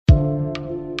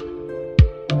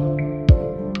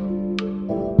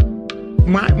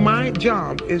My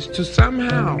job is to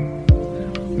somehow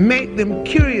make them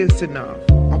curious enough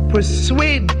or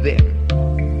persuade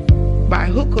them by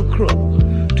hook or crook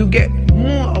to get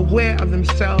more aware of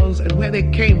themselves and where they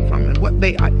came from and what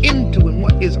they are into and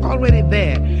what is already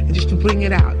there, and just to bring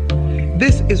it out.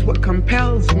 This is what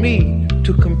compels me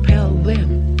to compel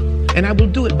them, and I will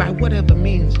do it by whatever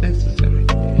means necessary.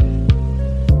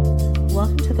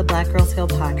 Welcome to the Black Girls Heal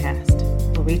podcast,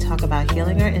 where we talk about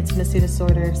healing our intimacy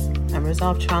disorders,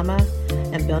 unresolved trauma,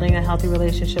 and building a healthy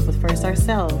relationship with first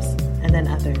ourselves and then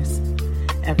others.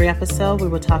 Every episode, we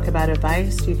will talk about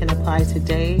advice you can apply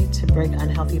today to break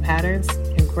unhealthy patterns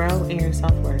and grow in your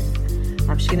self-worth.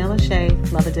 I'm Shena,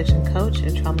 love addiction coach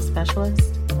and trauma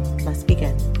specialist. Let's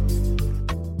begin.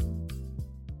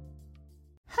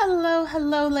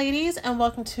 Hello, ladies, and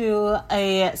welcome to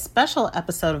a special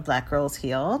episode of Black Girls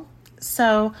Heal.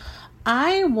 So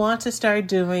I want to start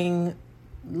doing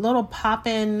little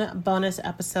pop-in bonus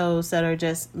episodes that are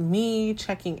just me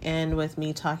checking in with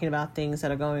me, talking about things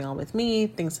that are going on with me,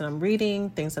 things that I'm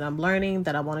reading, things that I'm learning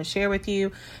that I want to share with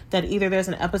you, that either there's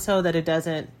an episode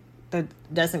that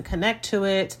doesn't connect to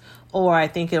it, or I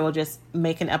think it will just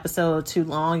make an episode too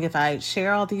long if I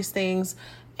share all these things.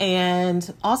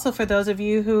 And also for those of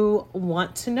you who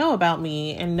want to know about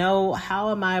me and know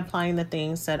how am I applying the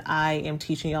things that I am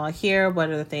teaching y'all here, what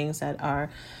are the things that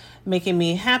are making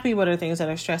me happy, what are the things that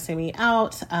are stressing me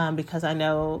out, because I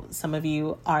know some of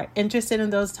you are interested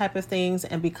in those type of things.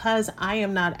 And because I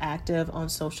am not active on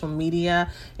social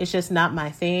media, it's just not my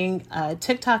thing.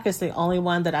 TikTok is the only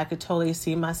one that I could totally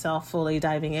see myself fully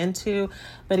diving into.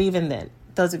 But even then,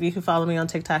 those of you who follow me on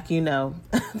TikTok, you know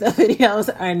the videos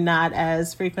are not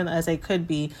as frequent as they could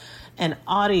be. And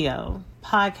audio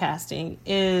podcasting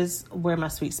is where my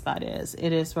sweet spot is.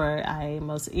 It is where I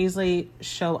most easily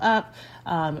show up.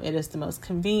 It is the most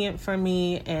convenient for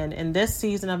me. And in this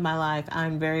season of my life,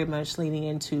 I'm very much leaning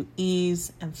into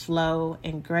ease and flow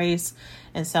and grace.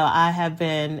 And so I have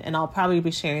been, and I'll probably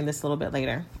be sharing this a little bit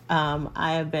later.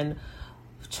 I have been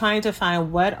trying to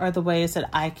find what are the ways that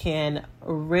I can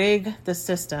rig the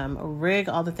system, rig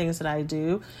all the things that I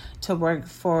do to work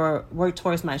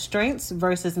towards my strengths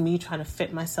versus me trying to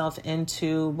fit myself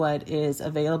into what is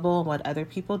available and what other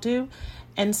people do.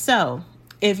 And so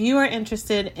if you are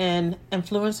interested in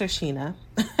influencer Shena,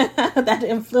 that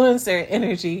influencer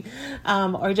energy,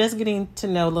 or just getting to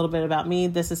know a little bit about me,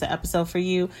 this is an episode for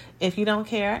you. If you don't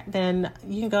care, then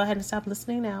you can go ahead and stop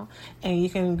listening now, and you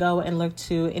can go and look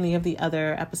to any of the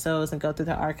other episodes and go through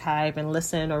the archive and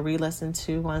listen or re-listen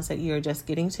to ones that you're just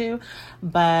getting to.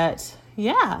 But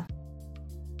yeah.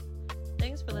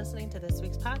 Thanks for listening to this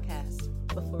week's podcast.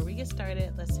 Before we get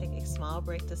started, let's take a small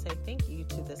break to say thank you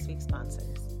to this week's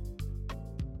sponsors.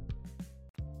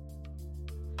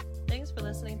 Thanks for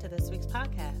listening to this week's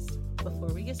podcast. Before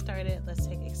we get started, let's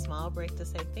take a small break to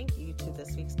say thank you to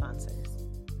this week's sponsors.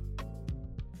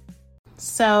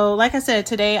 So, like I said,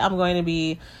 today I'm going to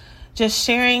be just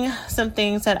sharing some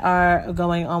things that are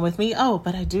going on with me. Oh,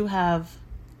 but I do have,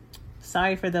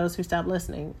 sorry for those who stopped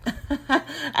listening.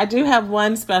 I do have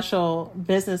one special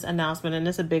business announcement, and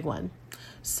it's a big one.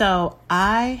 So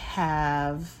I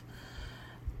have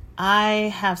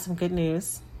some good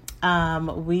news.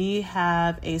 We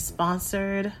have a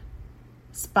sponsored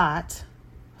spot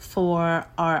for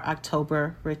our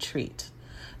October retreat.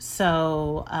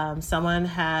 So someone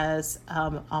has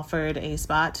offered a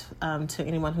spot to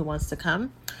anyone who wants to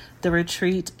come. The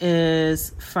retreat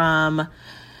is from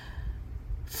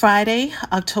Friday,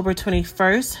 October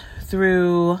 21st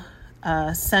through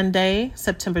Sunday,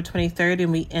 September 23rd,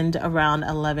 and we end around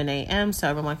 11 a.m. so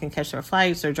everyone can catch their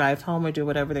flights or drive home or do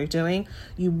whatever they're doing.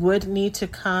 You would need to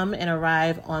come and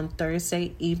arrive on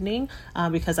Thursday evening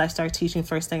because I start teaching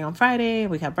first thing on Friday.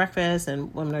 We have breakfast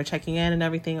and women are checking in and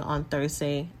everything on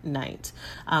Thursday night.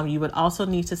 You would also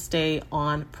need to stay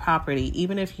on property.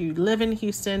 Even if you live in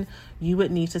Houston, you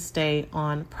would need to stay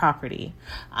on property.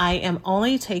 I am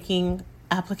only taking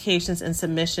applications and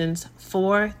submissions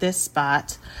for this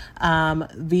spot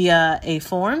via a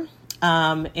form.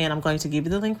 And I'm going to give you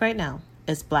the link right now.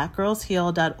 It's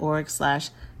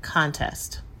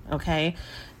blackgirlsheal.org/contest. Okay.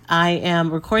 I am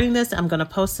recording this. I'm going to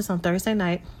post this on Thursday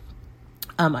night,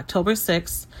 October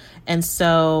 6th. And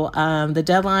so the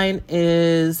deadline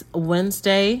is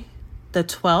Wednesday, the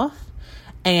 12th.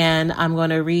 And I'm going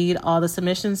to read all the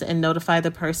submissions and notify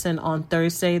the person on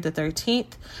Thursday, the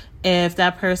 13th. If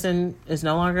that person is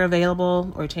no longer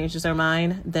available or changes their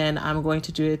mind, then I'm going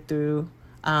to do it through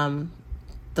the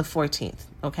 14th.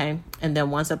 Okay. And then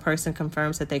once a person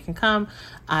confirms that they can come,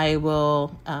 I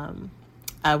will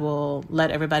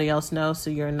let everybody else know. So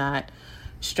you're not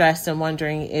stressed and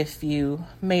wondering if you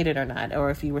made it or not, or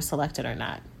if you were selected or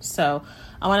not. So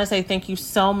I want to say thank you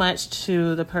so much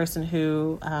to the person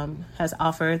who has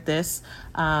offered this.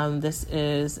 This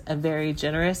is a very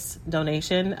generous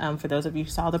donation for those of you who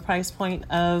saw the price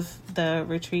point of the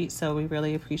retreat. So we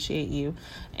really appreciate you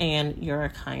and your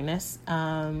kindness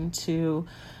to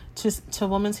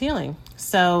women's healing.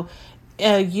 So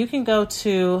you can go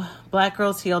to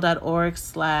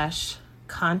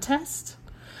blackgirlsheal.org/contest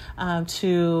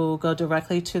to go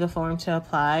directly to the form to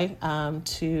apply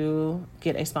to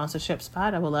get a sponsorship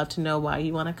spot. I would love to know why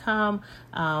you want to come,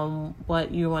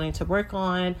 what you're wanting to work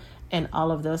on, and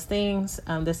all of those things.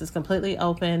 This is completely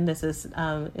open. This is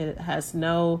it has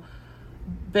no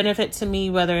benefit to me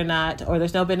whether or not, or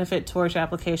there's no benefit towards your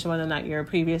application whether or not you're a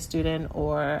previous student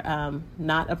or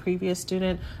not a previous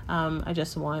student. I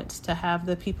just want to have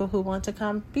the people who want to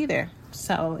come be there.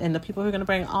 So, and the people who are going to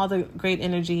bring all the great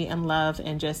energy and love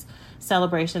and just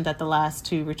celebration that the last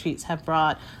 2 retreats have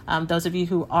brought. Those of you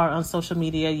who are on social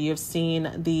media, you have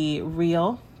seen the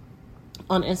reel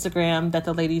on Instagram that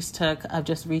the ladies took of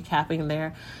just recapping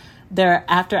their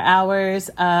after hours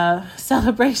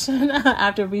celebration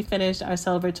after we finished our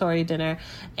celebratory dinner.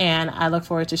 And I look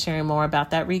forward to sharing more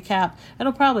about that recap.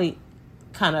 I'll probably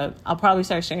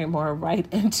start sharing more right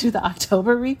into the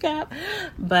October recap.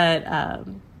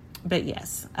 But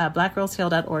yes,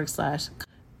 blackgirlsheal.org/.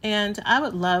 And I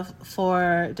would love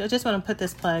I just want to put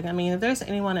this plug. I mean, if there's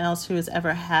anyone else who has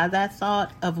ever had that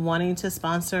thought of wanting to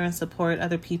sponsor and support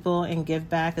other people and give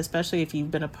back, especially if you've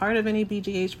been a part of any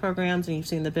BGH programs and you've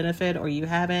seen the benefit, or you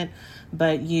haven't,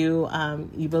 but you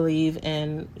believe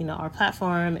in, our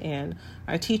platform and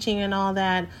our teaching and all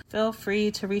that, feel free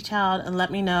to reach out and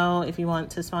let me know if you want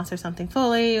to sponsor something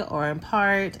fully or in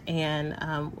part. And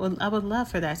I would love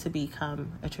for that to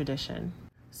become a tradition.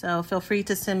 So feel free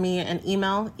to send me an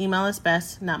email. Email is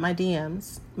best, not my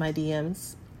DMs. My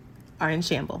DMs are in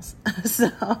shambles.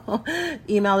 So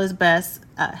email is best,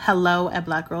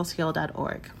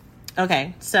 hello@blackgirlsheal.org.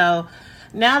 Okay, so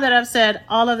now that I've said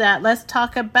all of that, let's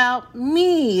talk about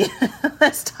me.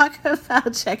 Let's talk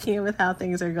about checking in with how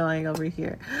things are going over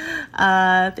here.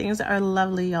 Things are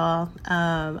lovely, y'all.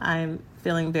 I'm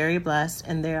feeling very blessed,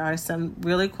 and there are some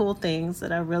really cool things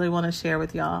that I really want to share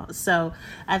with y'all. So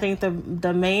I think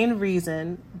the main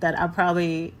reason that I've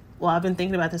been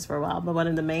thinking about this for a while, but one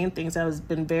of the main things I've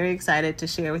been very excited to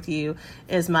share with you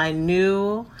is my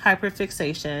new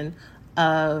hyperfixation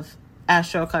of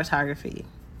astrocartography.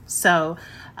 So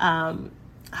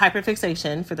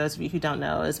hyperfixation, for those of you who don't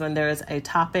know, is when there is a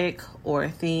topic or a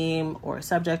theme or a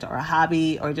subject or a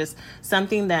hobby or just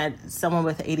something that someone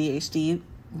with ADHD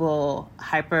will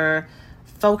hyper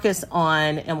focus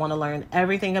on and want to learn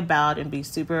everything about and be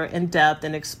super in depth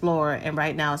and explore. And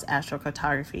right now it's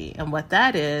astrocartography. And what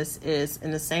that is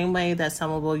in the same way that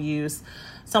someone will use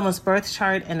someone's birth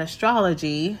chart and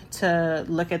astrology to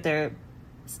look at their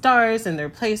stars and their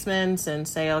placements and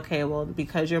say, okay, well,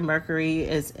 because your Mercury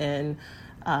is in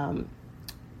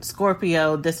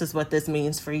Scorpio, this is what this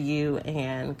means for you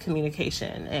and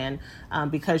communication. And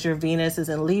because your Venus is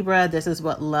in Libra, this is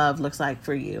what love looks like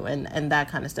for you, and that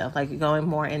kind of stuff, like going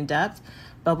more in depth.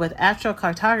 But with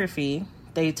astrocartography,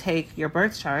 they take your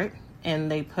birth chart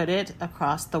and they put it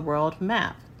across the world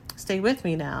map. Stay with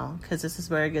me now, because this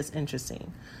is where it gets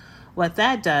interesting. What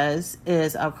that does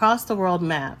is across the world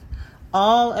map,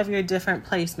 all of your different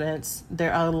placements,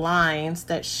 there are lines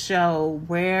that show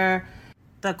where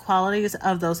the qualities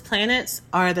of those planets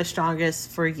are the strongest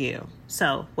for you.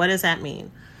 So what does that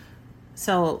mean?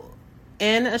 So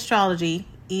in astrology,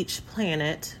 each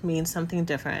planet means something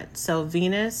different. So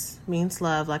Venus means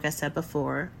love, like I said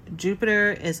before.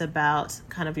 Jupiter is about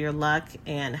kind of your luck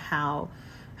and how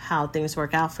things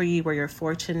work out for you, where your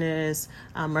fortune is.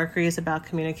 Mercury is about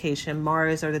communication.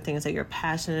 Mars are the things that you're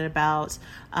passionate about.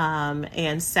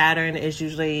 And Saturn is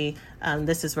usually,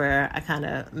 this is where I kind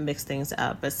of mix things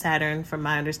up. But Saturn, from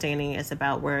my understanding, is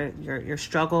about where your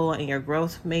struggle and your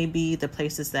growth may be, the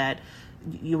places that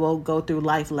you will go through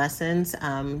life lessons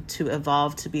to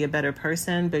evolve to be a better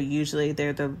person. But usually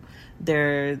they're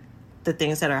the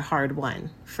things that are hard won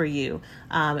for you.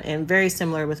 And very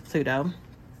similar with Pluto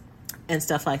and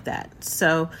stuff like that.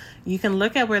 So you can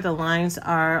look at where the lines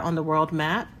are on the world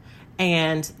map,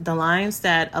 and the lines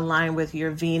that align with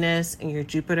your Venus and your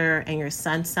Jupiter and your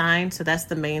sun sign. So that's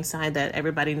the main sign that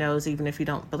everybody knows, even if you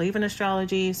don't believe in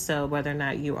astrology. So whether or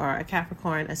not you are a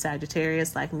Capricorn, a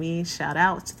Sagittarius like me, shout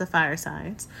out to the fire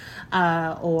signs,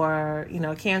 or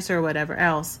Cancer or whatever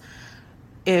else.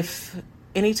 If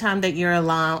anytime that you're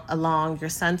along your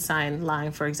sun sign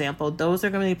line, for example, those are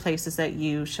going to be places that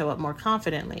you show up more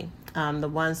confidently. The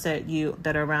ones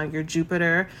that are around your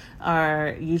Jupiter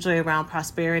are usually around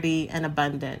prosperity and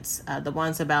abundance. The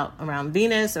ones around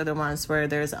Venus are the ones where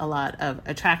there's a lot of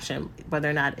attraction, whether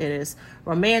or not it is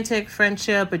romantic,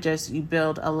 friendship, or just you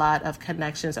build a lot of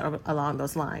connections along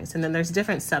those lines. And then there's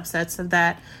different subsets of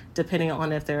that, depending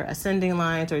on if they're ascending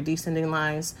lines or descending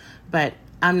lines. But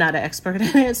I'm not an expert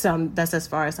in it, so that's as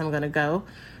far as I'm going to go.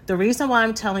 The reason why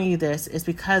I'm telling you this is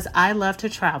because I love to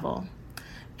travel.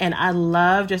 And I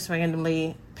love just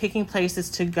randomly picking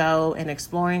places to go and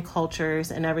exploring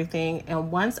cultures and everything.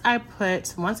 And once I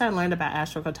learned about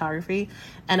astrocartography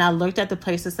and I looked at the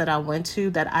places that I went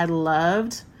to that I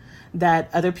loved,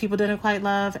 that other people didn't quite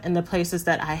love, and the places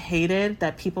that I hated,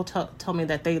 that people told me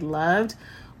that they loved,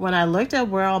 when I looked at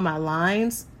where all my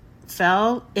lines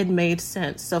fell, it made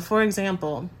sense. So for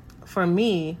example, for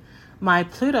me, my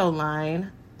Pluto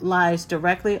line lies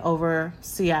directly over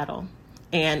Seattle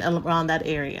and around that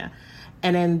area.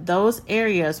 And in those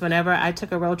areas, whenever I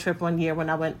took a road trip one year when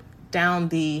I went down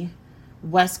the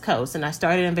West Coast, and I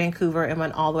started in Vancouver and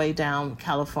went all the way down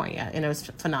California, and it was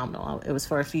phenomenal. It was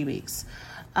for a few weeks.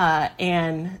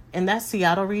 And in that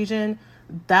Seattle region,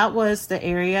 that was the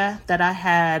area that I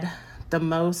had the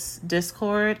most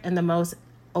discord and the most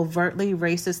overtly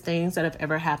racist things that have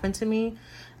ever happened to me.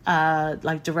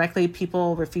 Like directly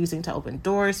people refusing to open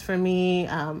doors for me,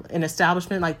 in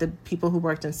establishment, like the people who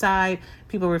worked inside,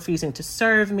 people refusing to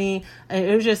serve me.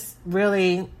 It was just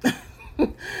really,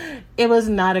 it was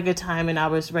not a good time, and I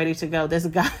was ready to go. This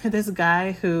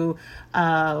guy who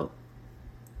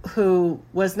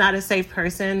was not a safe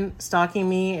person, stalking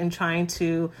me and trying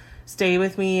to stay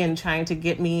with me and trying to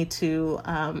get me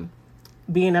to,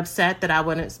 being upset that I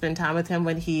wouldn't spend time with him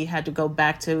when he had to go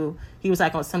back he was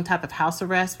like on some type of house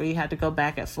arrest where he had to go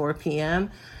back at 4 p.m.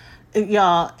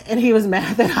 Y'all, and he was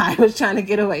mad that I was trying to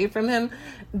get away from him,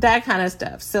 that kind of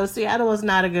stuff. So Seattle was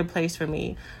not a good place for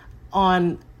me.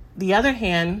 On the other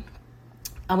hand,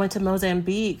 I went to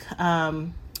Mozambique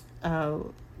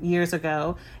years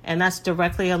ago, and that's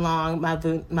directly along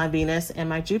my Venus and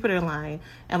my Jupiter line.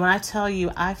 And when I tell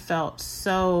you, I felt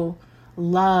so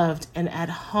loved and at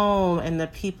home, and the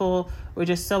people were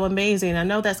just so amazing. I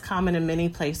know that's common in many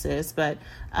places, but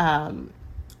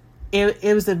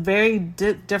it was a very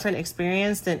different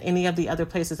experience than any of the other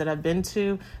places that I've been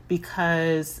to,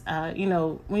 because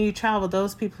when you travel,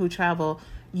 those people who travel,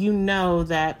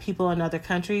 that people in other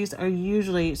countries are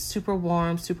usually super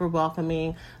warm, super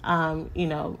welcoming,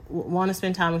 want to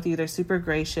spend time with you. They're super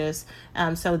gracious.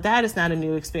 So that is not a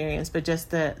new experience, but just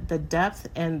the depth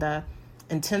and the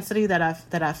intensity that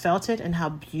I felt it, and how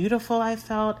beautiful I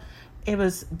felt, it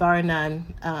was bar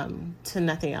none to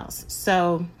nothing else.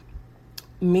 So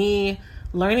me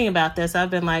learning about this, I've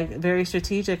been like very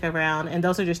strategic around, and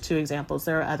those are just two examples.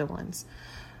 There are other ones.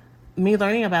 Me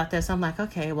learning about this, I'm like,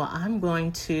 okay, well, I'm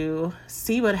going to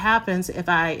see what happens if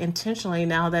I intentionally,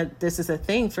 now that this is a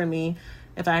thing for me,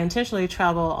 if I intentionally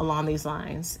travel along these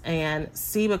lines and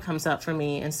see what comes up for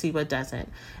me and see what doesn't.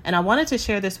 And I wanted to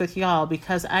share this with y'all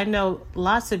because I know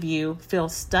lots of you feel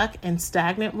stuck and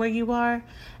stagnant where you are,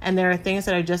 and there are things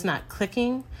that are just not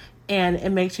clicking, and it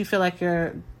makes you feel like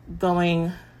you're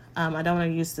going, I don't want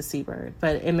to use the C word,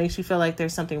 but it makes you feel like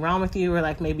there's something wrong with you, or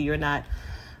like maybe you're not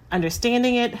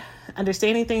understanding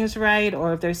things right,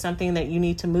 or if there's something that you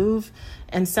need to move.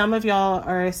 And some of y'all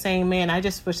are saying, man, I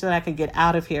just wish that I could get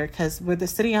out of here, because where the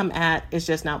city I'm at is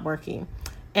just not working.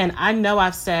 And I know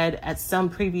I've said at some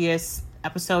previous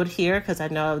episode here, because I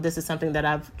know this is something that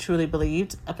I've truly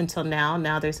believed up until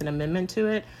now there's an amendment to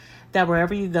it, that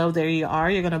wherever you go, there you are.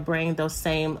 You're going to bring those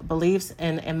same beliefs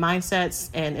and mindsets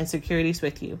and insecurities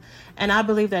with you. And I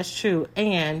believe that's true.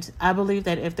 And I believe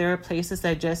that if there are places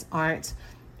that just aren't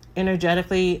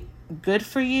energetically good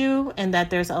for you, and that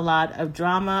there's a lot of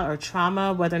drama or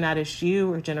trauma, whether or not it's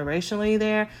you or generationally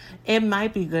there, it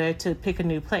might be good to pick a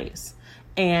new place.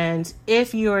 And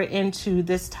if you're into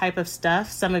this type of stuff,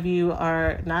 some of you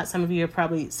are not, some of you have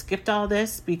probably skipped all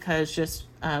this because just,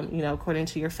 according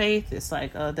to your faith, it's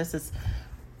like, oh, this is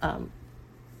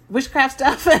witchcraft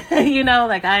stuff.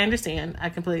 I understand. I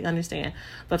completely understand.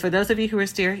 But for those of you who are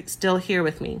still here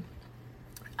with me,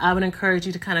 I would encourage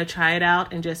you to kind of try it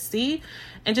out and just see,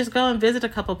 and just go and visit a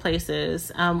couple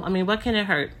places. What can it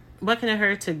hurt? What can it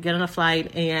hurt to get on a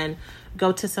flight and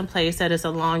go to some place that is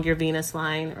along your Venus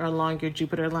line or along your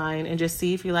Jupiter line, and just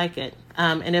see if you like it.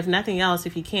 And if nothing else,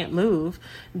 if you can't move,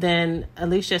 then at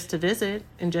least just to visit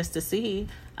and just to see,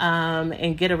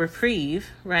 and get a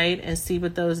reprieve, right? And see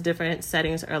what those different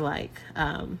settings are like.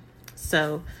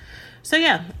 So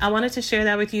yeah, I wanted to share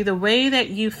that with you. The way that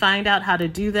you find out how to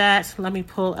do that, let me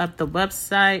pull up the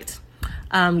website.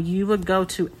 You would go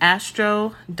to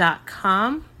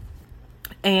astro.com,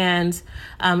 And,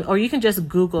 or you can just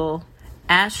Google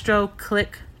Astro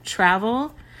Click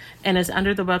Travel, and it's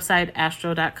under the website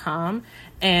astro.com.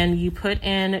 And you put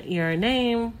in your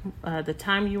name, the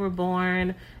time you were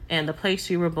born, and the place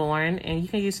you were born. And you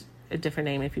can use a different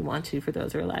name if you want to, for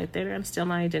those who are like, they're going to steal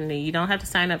my identity. You don't have to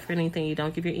sign up for anything. You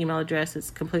don't give your email address.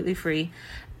 It's completely free.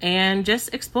 And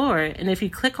just explore. And if you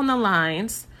click on the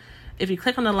lines,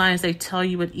 they tell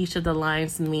you what each of the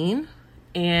lines mean.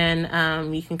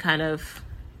 And you can kind of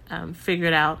figure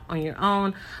it out on your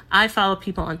own. I follow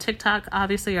people on TikTok,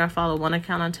 obviously, or I follow one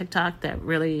account on TikTok that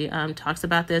really talks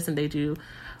about this, and they do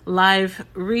live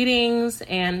readings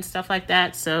and stuff like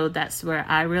that. So that's where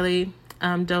I really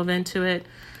dove into it.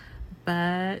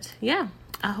 But yeah,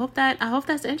 I hope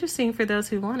that's interesting for those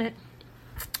who want it.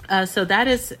 So that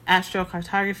is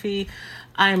astrocartography.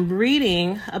 I'm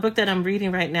reading a book that I'm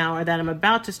reading right now, or that I'm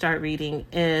about to start reading,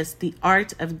 is The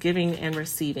Art of Giving and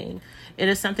Receiving. It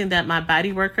is something that my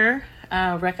body worker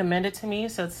recommended to me.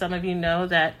 So some of you know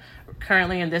that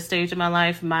currently in this stage of my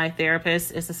life, my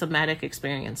therapist is a somatic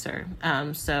experiencer.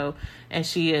 And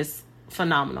she is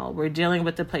phenomenal. We're dealing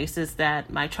with the places that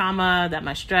my trauma, that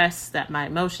my stress, that my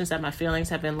emotions, that my feelings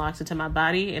have been locked into my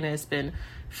body, and it's been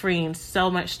freeing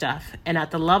so much stuff. And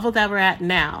at the level that we're at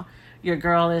now, your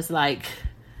girl is like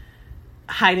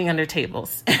hiding under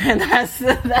tables. And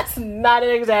that's not an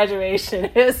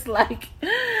exaggeration. It's like,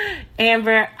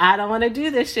 Amber, I don't want to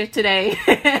do this shit today.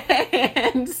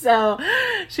 And so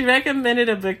she recommended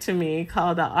a book to me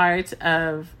called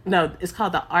it's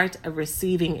called The Art of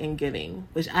Receiving and Giving,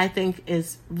 which I think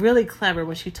is really clever.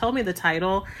 When she told me the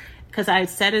title, because I had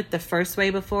said it the first way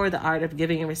before, The Art of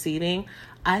Giving and Receiving,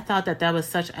 I thought that was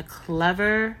such a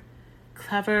clever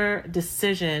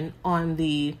decision on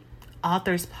the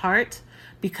author's part,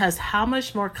 because how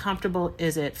much more comfortable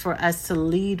is it for us to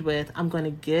lead with, I'm going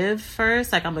to give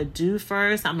first, like I'm going to do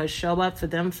first, I'm going to show up for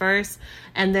them first,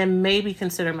 and then maybe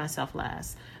consider myself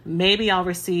last. Maybe I'll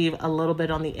receive a little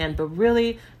bit on the end, but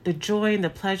really the joy and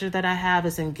the pleasure that I have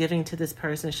is in giving to this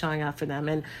person, showing up for them.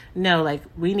 And no, like,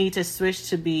 we need to switch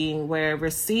to being where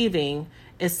receiving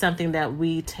is something that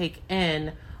we take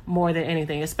in more than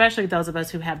anything, especially those of us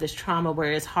who have this trauma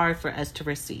where it's hard for us to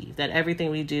receive, that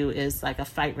everything we do is like a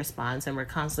fight response, and we're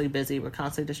constantly busy, we're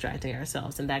constantly distracting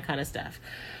ourselves and that kind of stuff.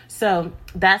 So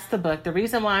that's the book. The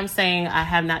reason why I'm saying I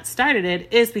have not started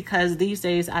it is because these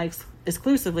days I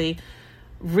exclusively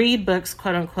read books,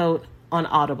 quote unquote, on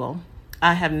Audible.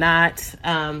 I have not,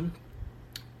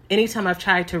 anytime I've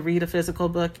tried to read a physical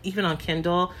book, even on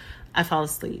Kindle, I fall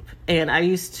asleep. And I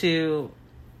used to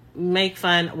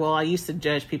I used to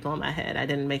judge people in my head. I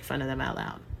didn't make fun of them out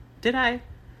loud. Did I?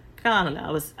 Girl, I don't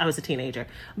know. I was a teenager,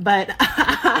 but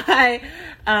I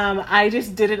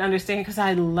just didn't understand, because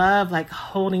I love like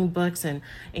holding books and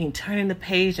turning the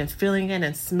page and feeling it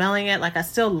and smelling it. Like, I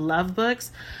still love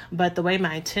books, but the way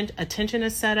my attention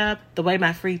is set up, the way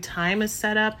my free time is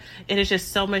set up, it is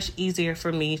just so much easier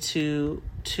for me to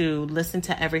listen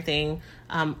to everything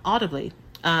audibly.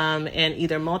 And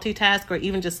either multitask or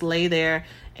even just lay there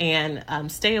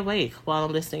and stay awake while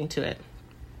I'm listening to it.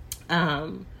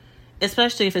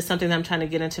 Especially if it's something that I'm trying to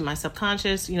get into my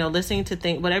subconscious, listening to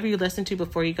whatever you listen to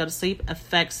before you go to sleep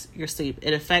affects your sleep.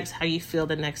 It affects how you feel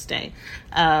the next day.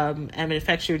 And it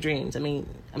affects your dreams. I mean,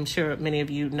 I'm sure many of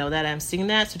you know that. I'm seeing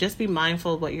that. So just be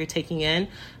mindful of what you're taking in.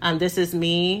 This is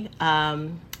me,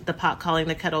 the pot calling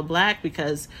the kettle black,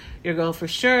 because your girl for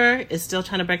sure is still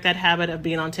trying to break that habit of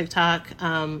being on TikTok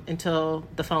until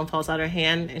the phone falls out of her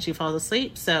hand and she falls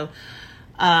asleep. So,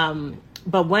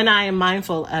 but when I am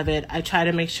mindful of it, I try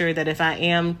to make sure that if I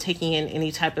am taking in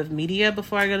any type of media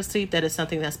before I go to sleep, that it's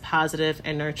something that's positive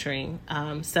and nurturing.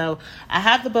 So I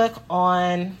have the book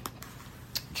on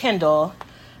Kindle,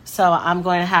 so I'm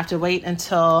going to have to wait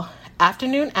until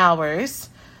afternoon hours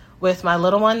with my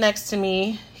little one next to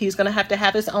me. He's going to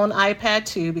have his own iPad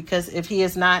too, because if he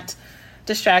is not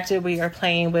distracted, we are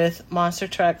playing with monster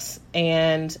trucks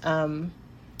and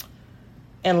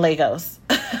Legos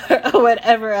or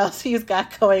whatever else he's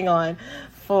got going on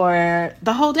for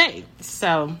the whole day.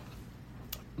 So,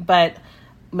 but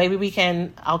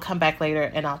maybe I'll come back later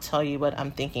and I'll tell you what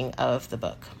I'm thinking of the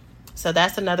book. So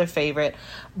that's another favorite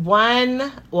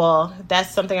one. Well,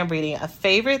 that's something I'm reading. A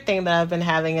favorite thing that I've been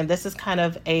having, and this is kind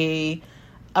of a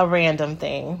random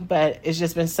thing, but it's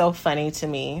just been so funny to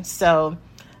me. So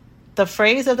the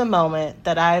phrase of the moment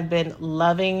that I've been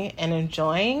loving and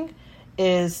enjoying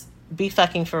is "be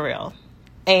fucking for real."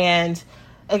 And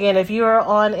again, if you are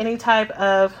on any type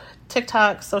of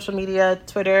TikTok, social media,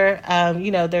 Twitter,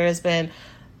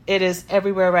 it is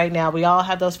everywhere right now. We all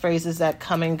have those phrases that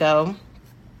come and go.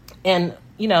 And,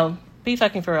 Be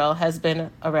Fucking For Real has been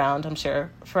around, I'm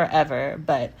sure, forever,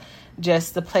 but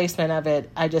just the placement of it,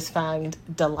 I just find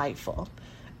delightful.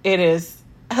 It is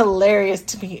hilarious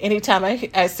to me anytime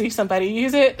I see somebody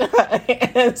use it.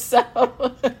 And so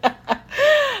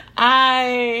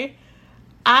I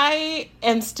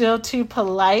am still too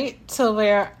polite to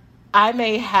where I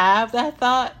may have that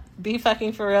thought, be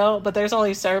fucking for real, but there's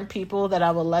only certain people that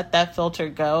I will let that filter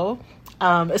go,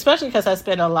 especially because I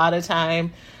spend a lot of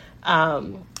time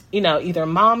either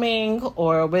momming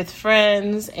or with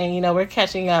friends, and, we're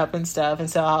catching up and stuff. And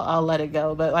so I'll let it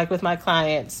go. But like with my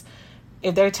clients,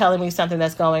 if they're telling me something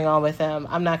that's going on with them,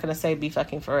 I'm not going to say be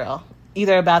fucking for real,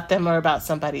 either about them or about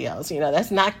somebody else.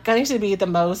 That's not going to be the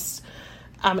most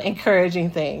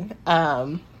encouraging thing.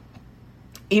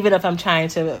 Even if I'm trying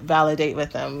to validate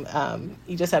with them,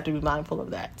 you just have to be mindful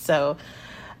of that. So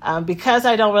because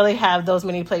I don't really have those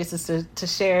many places to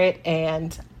share it,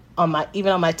 and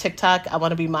even on my TikTok, I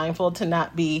want to be mindful to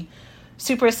not be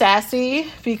super sassy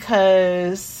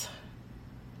because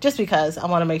I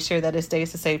want to make sure that it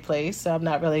stays a safe place. So I'm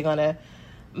not really going to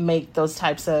make those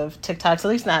types of TikToks, at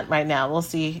least not right now. We'll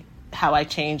see how I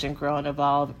change and grow and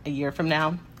evolve a year from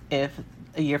now. If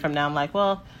a year from now I'm like,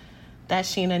 well, that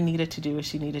Shena needed to do what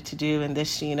she needed to do, and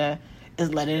this Shena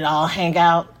is letting it all hang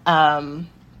out.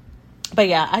 But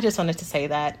yeah, I just wanted to say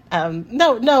that.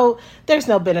 No, there's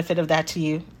no benefit of that to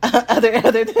you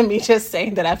other than me just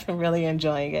saying that I've been really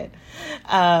enjoying it.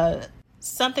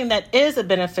 Something that is a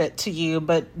benefit to you,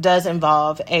 but does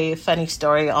involve a funny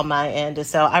story on my end. And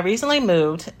so I recently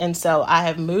moved, and so I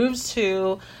have moved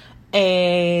to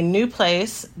a new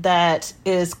place that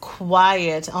is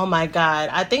quiet. Oh my God.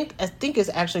 I think it's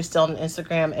actually still on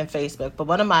Instagram and Facebook, but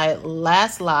one of my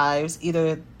last lives,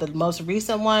 either the most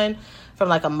recent one from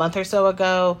like a month or so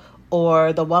ago,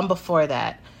 or the one before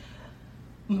that,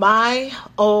 my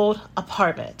old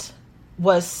apartment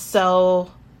was so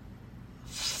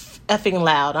effing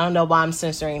loud. I don't know why I'm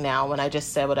censoring now when I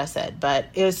just said what I said, but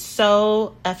it was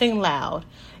so effing loud.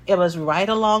 It was right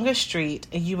along a street,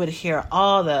 and you would hear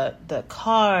all the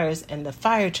cars and the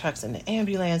fire trucks and the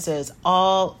ambulances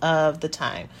all of the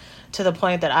time, to the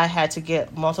point that I had to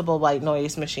get multiple white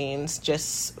noise machines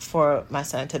just for my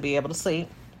son to be able to sleep.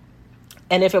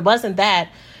 And if it wasn't that,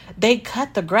 they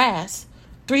cut the grass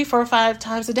 3, 4, 5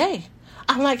 times a day.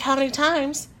 I'm like, how many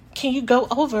times can you go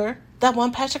over that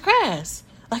one patch of grass?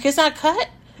 Like, it's not cut.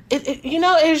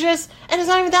 It's just, and it's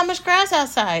not even that much grass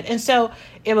outside. And so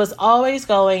it was always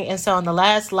going. And so on the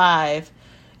last live,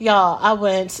 y'all, I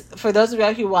went, for those of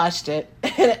y'all who watched it,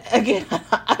 and again,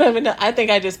 I don't even know, I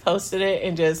think I just posted it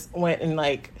and just went and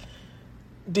like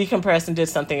decompressed and did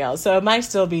something else. So it might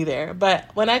still be there. But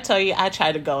when I tell you, I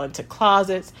try to go into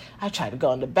closets, I try to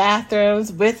go into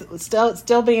bathrooms with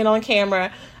still being on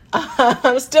camera.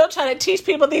 I'm still trying to teach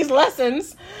people these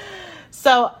lessons.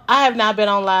 So I have not been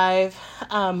on live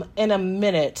in a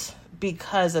minute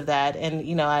because of that.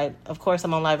 And, of course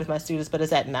I'm on live with my students, but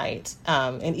it's at night.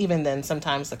 And even then,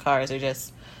 sometimes the cars are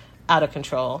just out of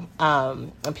control.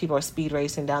 And people are speed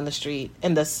racing down the street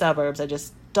in the suburbs. I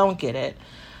just don't get it.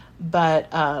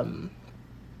 But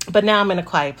now I'm in a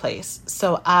quiet place.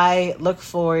 So I look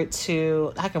forward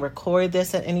to, I can record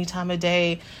this at any time of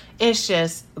day. It's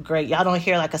just great. Y'all don't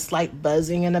hear like a slight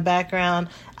buzzing in the background.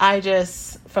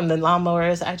 From the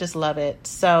lawnmowers, I just love it.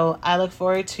 So I look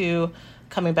forward to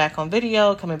coming back on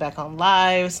video, coming back on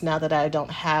lives, now that I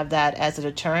don't have that as a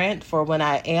deterrent for when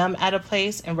I am at a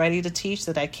place and ready to teach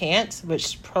that I can't,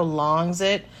 which prolongs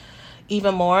it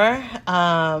even more.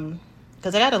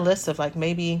 Because I got a list of like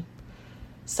maybe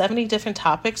 70 different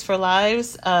topics for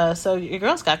lives. So your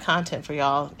girl's got content for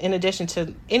y'all. In addition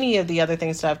to any of the other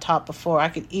things that I've taught before, I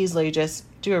could easily just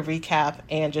do a recap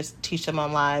and just teach them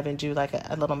on live and do like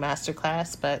a little master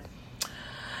class. But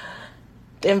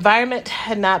the environment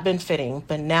had not been fitting,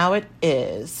 but now it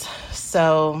is.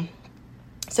 So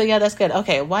yeah, that's good.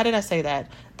 Okay, why did I say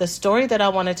that? The story that I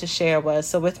wanted to share was,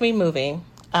 so with me moving,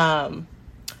 I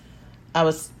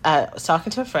was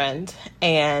talking to a friend,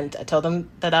 and I told them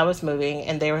that I was moving,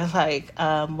 and they were like,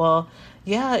 well,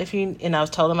 yeah, and I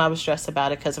told them I was stressed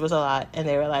about it because it was a lot. And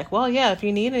they were like, well, yeah, if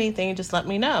you need anything, just let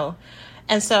me know.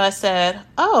 And so I said,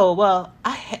 oh, well,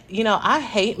 I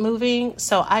hate moving.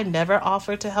 So I never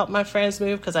offer to help my friends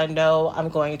move because I know I'm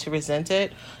going to resent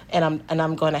it and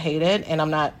I'm going to hate it. And I'm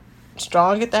not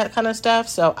strong at that kind of stuff.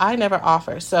 So I never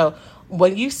offer. So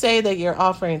when you say that you're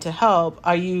offering to help,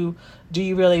 do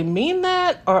you really mean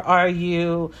that? Or are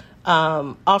you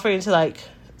offering to like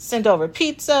send over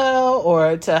pizza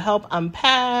or to help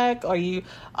unpack? Are you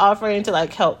offering to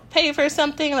like help pay for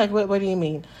something? Like, what do you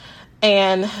mean?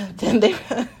 And then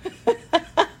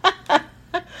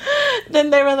Then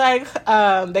they were like,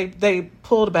 they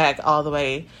pulled back all the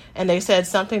way, and they said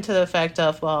something to the effect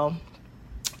of, well,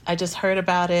 I just heard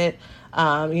about it,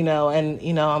 I'm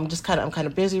kind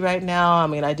of busy right now. I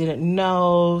mean, I didn't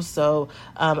know, so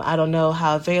I don't know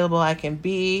how available I can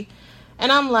be.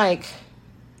 And I'm like,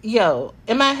 yo,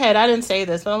 in my head, I didn't say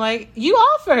this, but I'm like, you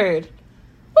offered.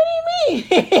 What do you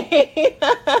mean?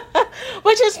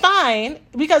 Which is fine,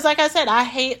 because like I said, I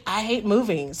hate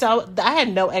moving. So I had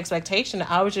no expectation.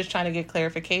 I was just trying to get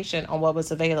clarification on what was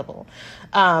available.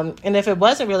 And if it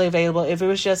wasn't really available, if it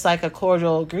was just like a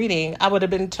cordial greeting, I would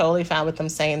have been totally fine with them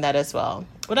saying that as well.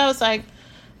 But I was like,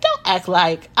 don't act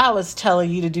like I was telling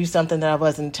you to do something that I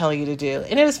wasn't telling you to do.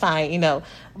 And it was fine.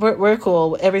 We're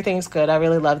cool. Everything's good. I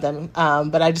really love them.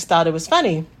 But I just thought it was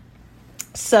funny.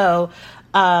 So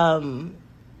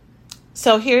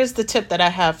here's the tip that I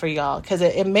have for y'all, because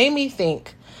it made me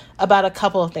think about a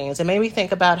couple of things. It made me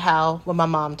think about how when my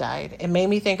mom died. It made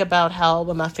me think about how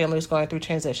when my family was going through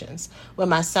transitions, when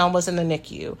my son was in the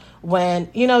NICU,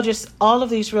 when, just all of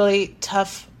these really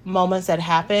tough moments that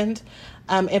happened.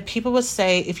 And people would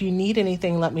say, if you need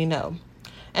anything, let me know.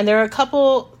 And there are a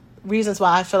couple reasons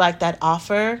why I feel like that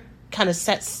offer kind of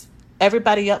sets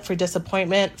everybody up for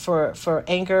disappointment, for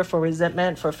anger, for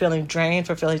resentment, for feeling drained,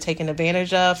 for feeling taken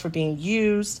advantage of, for being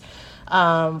used,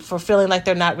 for feeling like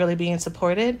they're not really being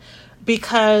supported,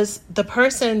 because the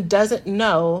person doesn't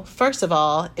know, first of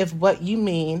all, if what you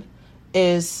mean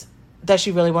is that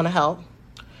you really want to help.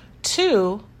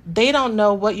 2, they don't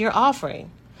know what you're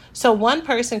offering. So one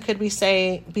person could be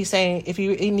saying, if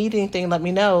you need anything, let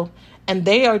me know. And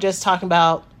they are just talking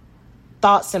about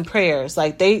thoughts and prayers.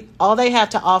 Like all they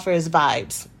have to offer is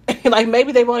vibes. Like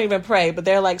maybe they won't even pray, but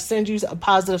they're like, send you a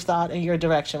positive thought in your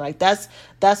direction. Like that's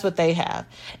what they have.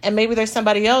 And maybe there's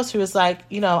somebody else who is like,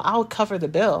 I'll cover the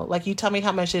bill. Like you tell me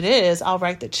how much it is, I'll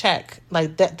write the check.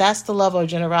 Like that's the level of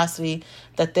generosity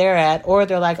that they're at. Or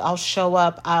they're like, I'll show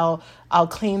up, I'll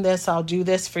clean this, I'll do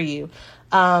this for you.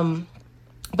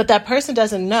 But that person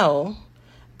doesn't know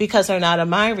because they're not a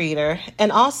mind reader.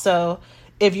 And also,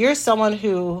 if you're someone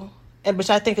who, and which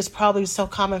I think is probably so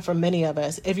common for many of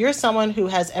us, if you're someone who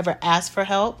has ever asked for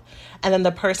help and then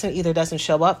the person either doesn't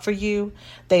show up for you,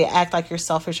 they act like you're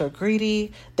selfish or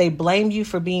greedy, they blame you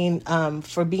for being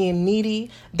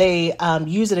needy, they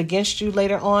use it against you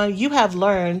later on, you have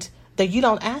learned that you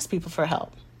don't ask people for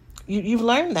help. You've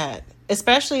learned that.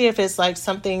 Especially if it's like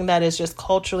something that is just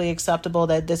culturally acceptable,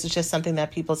 that this is just something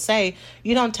that people say,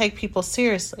 you don't take people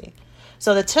seriously.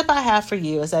 So the tip I have for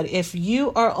you is that if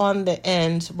you are on the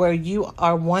end where you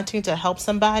are wanting to help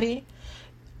somebody,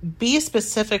 be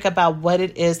specific about what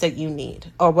it is that you need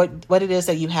or what it is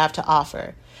that you have to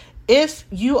offer. If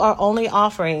you are only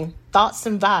offering thoughts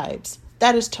and vibes,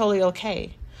 that is totally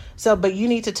okay. So, but you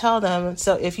need to tell them,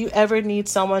 so if you ever need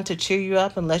someone to cheer you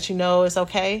up and let you know it's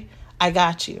okay, I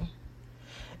got you.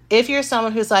 If you're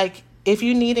someone who's like, if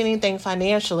you need anything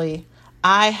financially,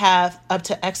 I have up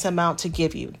to X amount to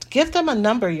give you. Give them a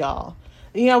number, y'all.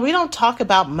 We don't talk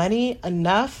about money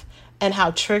enough and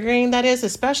how triggering that is,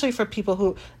 especially for people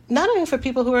who, not only for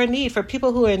people who are in need, for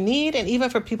people who are in need and even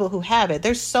for people who have it.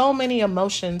 There's so many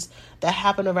emotions that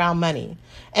happen around money.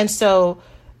 And so,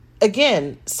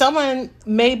 again, someone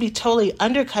may be totally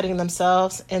undercutting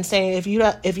themselves and saying,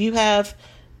 if you have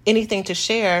anything to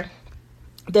share,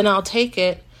 then I'll take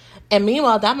it. And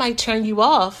meanwhile, that might turn you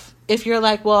off if you're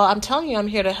like, well, I'm telling you I'm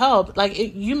here to help. Like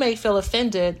you may feel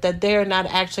offended that they're not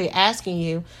actually asking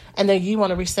you and then you want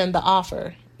to rescind the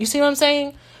offer. You see what I'm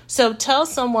saying? So tell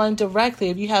someone directly,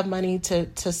 if you have money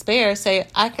to spare, say,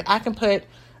 I can put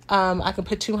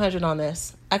 200 on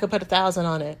this. I can put 1,000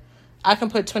 on it. I can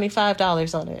put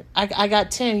 $25 on it. I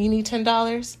got 10. You need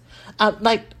 $10?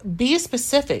 Be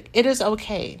specific. It is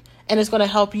okay. And it's going to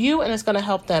help you and it's going to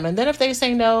help them. And then if they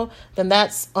say no, then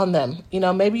that's on them.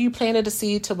 Maybe you planted a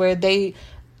seed to where they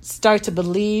start to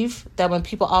believe that when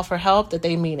people offer help, that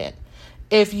they mean it.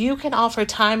 If you can offer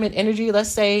time and energy, let's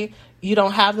say you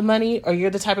don't have the money or you're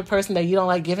the type of person that you don't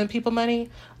like giving people money.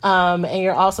 And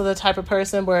you're also the type of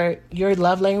person where your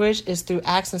love language is through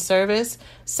acts and service.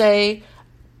 Say,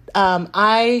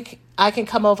 I can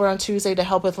come over on Tuesday to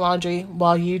help with laundry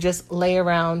while you just lay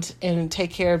around and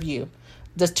take care of you.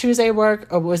 Does Tuesday work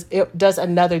or does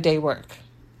another day work?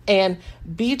 And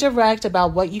be direct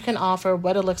about what you can offer,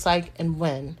 what it looks like, and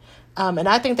when. And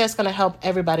I think that's going to help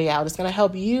everybody out. It's going to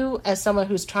help you as someone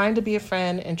who's trying to be a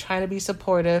friend and trying to be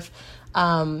supportive.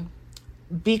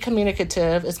 Be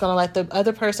communicative. It's going to let the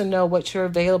other person know what you're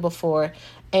available for.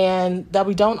 And that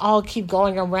we don't all keep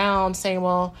going around saying,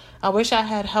 well, I wish I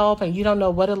had help, and you don't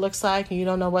know what it looks like and you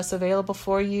don't know what's available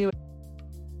for you.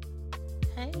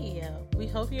 Hey, we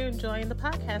hope you're enjoying the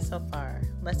podcast so far.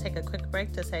 Let's take a quick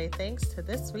break to say thanks to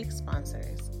this week's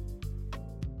sponsors.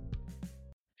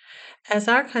 As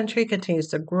our country continues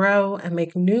to grow and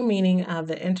make new meaning out of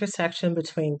the intersection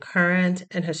between current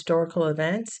and historical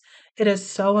events, it is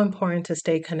so important to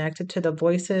stay connected to the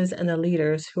voices and the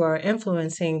leaders who are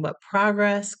influencing what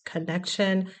progress,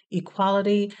 connection,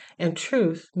 equality, and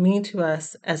truth mean to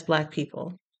us as Black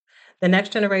people. The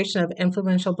next generation of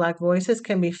influential Black voices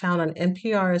can be found on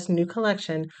NPR's new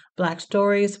collection, Black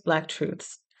Stories, Black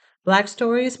Truths. Black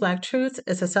Stories, Black Truths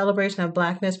is a celebration of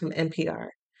Blackness from NPR.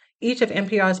 Each of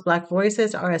NPR's Black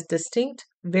voices are as distinct,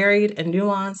 varied, and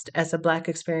nuanced as the Black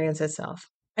experience itself.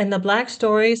 In the Black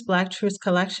Stories, Black Truths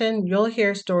collection, you'll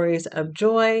hear stories of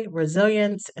joy,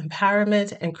 resilience,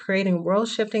 empowerment, and creating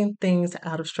world-shifting things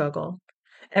out of struggle.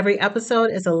 Every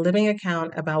episode is a living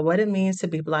account about what it means to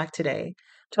be Black today,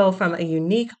 told from a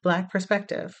unique Black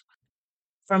perspective.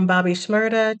 From Bobby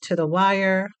Shmurda to The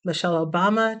Wire, Michelle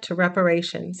Obama to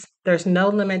reparations, there's no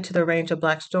limit to the range of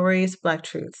Black stories, Black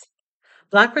truths.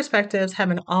 Black perspectives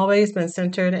haven't always been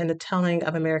centered in the telling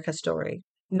of America's story.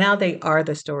 Now they are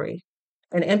the story.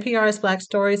 In NPR's Black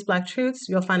Stories, Black Truths,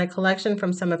 you'll find a collection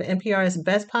from some of NPR's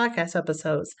best podcast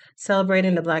episodes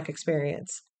celebrating the Black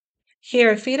experience.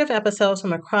 Hear a feed of episodes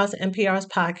from across NPR's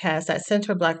podcasts that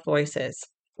center Black voices.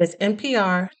 It's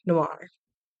NPR Noir.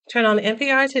 Turn on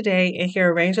NPR today and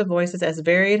hear a range of voices as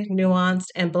varied, nuanced,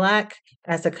 and Black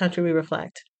as the country we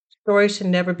reflect. Stories should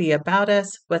never be about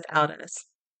us, without us.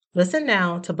 Listen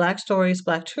now to Black Stories,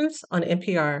 Black Truths on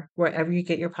NPR, wherever you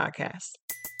get your podcasts.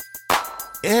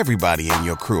 Everybody in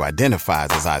your crew identifies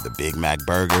as either Big Mac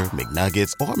Burger,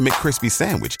 McNuggets, or McCrispy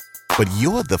Sandwich. But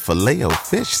you're the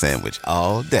Filet-O-Fish Sandwich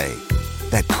all day.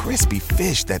 That crispy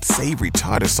fish, that savory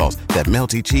tartar sauce, that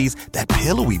melty cheese, that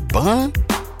pillowy bun.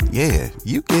 Yeah,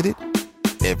 you get it.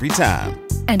 Every time.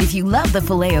 And if you love the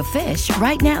Filet-O-Fish,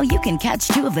 right now you can catch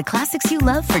two of the classics you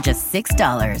love for just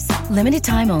 $6. Limited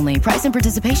time only. Price and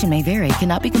participation may vary.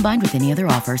 Cannot be combined with any other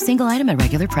offer. Single item at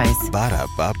regular price.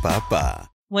 Ba-da-ba-ba-ba.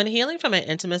 When healing from an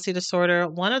intimacy disorder,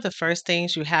 one of the first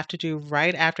things you have to do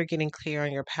right after getting clear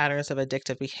on your patterns of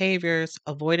addictive behaviors,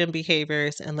 avoidant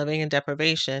behaviors, and living in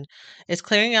deprivation is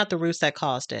clearing out the roots that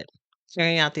caused it.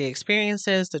 Clearing out the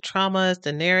experiences, the traumas,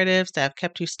 the narratives that have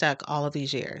kept you stuck all of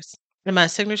these years. In my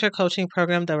signature coaching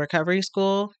program, The Recovery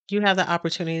School, you have the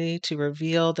opportunity to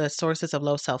reveal the sources of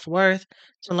low self-worth,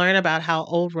 to learn about how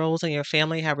old roles in your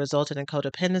family have resulted in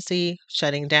codependency,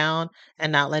 shutting down,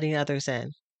 and not letting others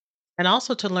in. And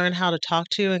also to learn how to talk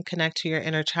to and connect to your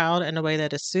inner child in a way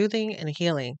that is soothing and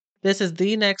healing. This is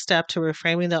the next step to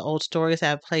reframing the old stories that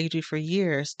have plagued you for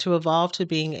years to evolve to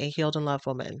being a healed and loved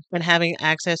woman and having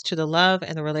access to the love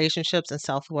and the relationships and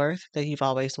self-worth that you've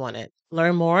always wanted.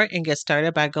 Learn more and get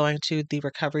started by going to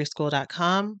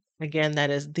therecoveryschool.com. Again, that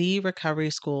is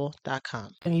therecoveryschool.com.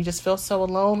 And you just feel so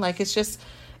alone. Like it's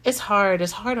hard.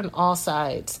 It's hard on all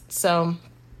sides. So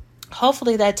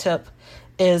hopefully that tip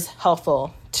is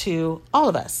helpful to all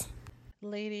of us.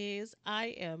 Ladies, I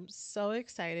am so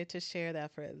excited to share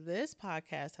that for this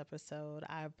podcast episode,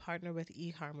 I've partnered with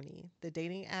eHarmony, the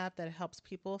dating app that helps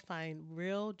people find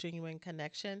real, genuine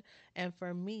connection. And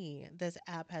for me, this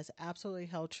app has absolutely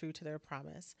held true to their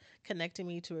promise, connecting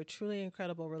me to a truly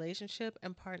incredible relationship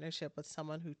and partnership with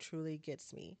someone who truly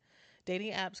gets me.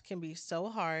 Dating apps can be so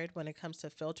hard when it comes to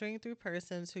filtering through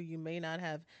persons who you may not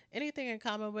have anything in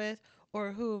common with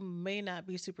or who may not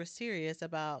be super serious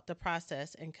about the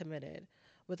process and committed.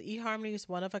 With eHarmony's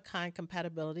one-of-a-kind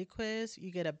compatibility quiz,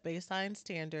 you get a baseline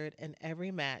standard in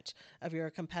every match of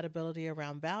your compatibility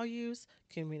around values,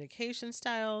 communication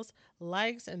styles,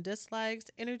 likes and dislikes,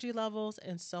 energy levels,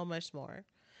 and so much more.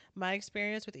 My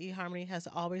experience with eHarmony has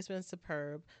always been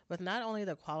superb, with not only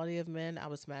the quality of men I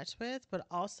was matched with, but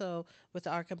also with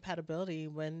our compatibility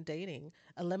when dating,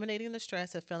 eliminating the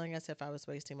stress of feeling as if I was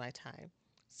wasting my time.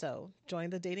 So, join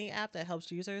the dating app that helps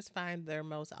users find their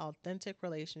most authentic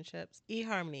relationships.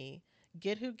 eHarmony.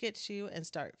 Get who gets you and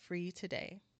start free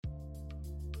today.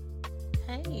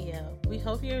 Hey, we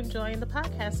hope you're enjoying the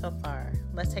podcast so far.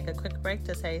 Let's take a quick break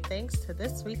to say thanks to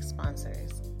this week's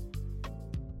sponsors.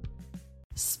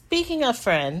 Speaking of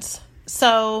friends,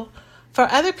 so for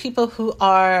other people who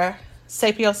are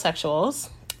sapiosexuals,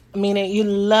 meaning you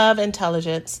love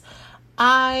intelligence,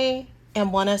 I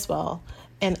am one as well.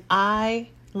 And I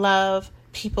love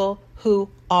people who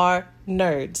are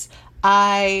nerds.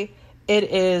 It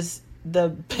is the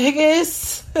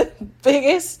biggest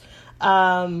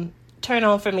turn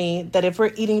on for me that if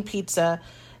we're eating pizza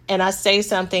and I say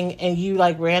something and you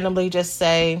like randomly just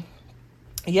say,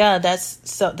 yeah,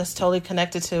 that's totally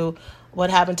connected to what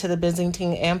happened to the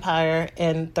Byzantine Empire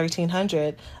in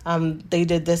 1300. They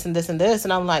did this and this and this.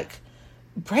 And I'm like,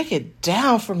 break it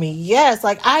down for me. Yes.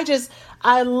 Like,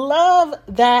 I love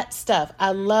that stuff.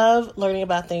 I love learning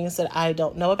about things that I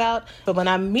don't know about. But when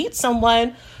I meet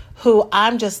someone who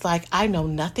I'm just like, I know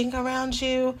nothing around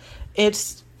you,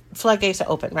 it's floodgates are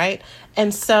open, right?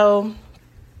 And so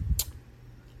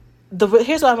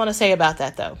here's what I want to say about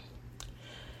that, though.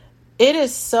 It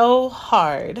is so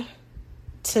hard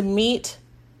to meet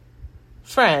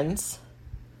friends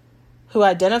who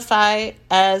identify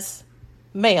as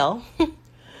male,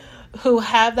 who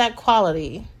have that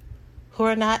quality, who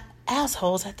are not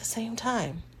assholes at the same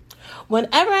time.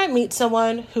 Whenever I meet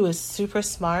someone who is super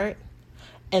smart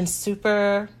and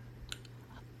super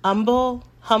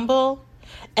humble,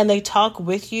 and they talk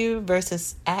with you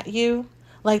versus at you,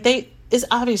 like it's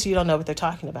obvious you don't know what they're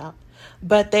talking about,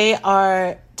 but they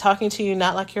are talking to you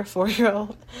not like your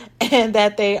 4-year-old, and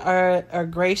that they are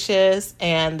gracious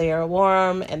and they are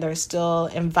warm and they're still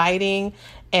inviting,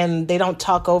 and they don't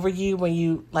talk over you when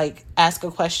you like ask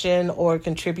a question or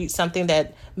contribute something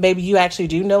that maybe you actually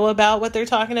do know about what they're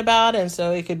talking about. And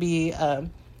so it could be a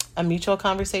mutual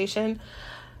conversation.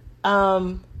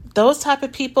 Those type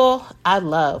of people I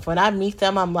love. When I meet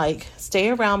them, I'm like, stay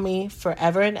around me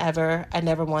forever and ever. I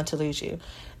never want to lose you.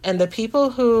 And the people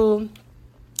who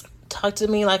talk to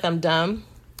me like I'm dumb,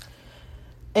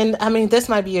 and I mean, this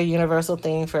might be a universal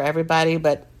thing for everybody,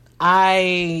 but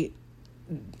I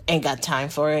ain't got time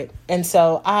for it. And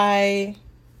so I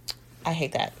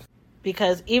hate that,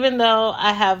 because even though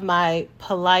I have my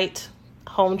polite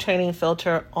home training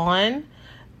filter on,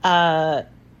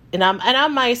 and I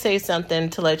might say something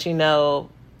to let you know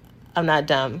I'm not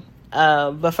dumb,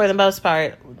 but for the most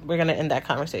part, we're gonna end that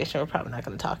conversation. We're probably not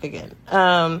gonna talk again,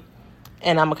 and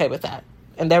I'm okay with that.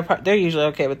 And they're usually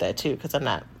okay with that too, because I'm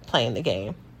not playing the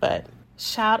game. But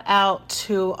shout out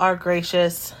to our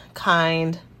gracious,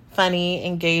 kind, funny,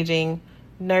 engaging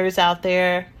nerds out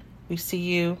there. We see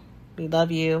you. We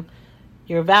love you.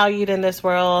 You're valued in this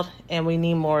world, and we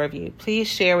need more of you. Please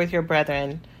share with your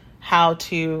brethren how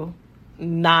to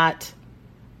not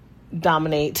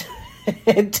dominate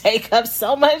and take up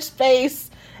so much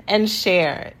space, and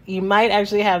share. You might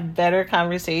actually have better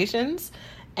conversations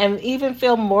and even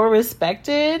feel more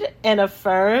respected and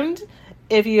affirmed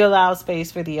if you allow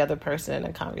space for the other person in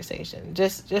a conversation.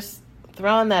 Just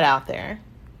throwing that out there.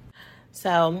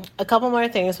 So a couple more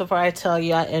things before I tell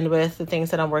you. I end with the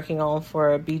things that I'm working on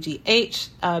for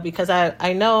BGH, because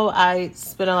I know I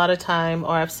spend a lot of time,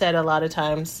 or I've said a lot of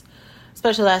times,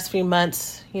 especially the last few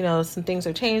months, some things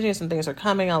are changing, some things are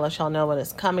coming. I'll let y'all know when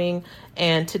it's coming.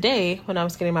 And today, when I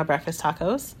was getting my breakfast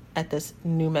tacos at this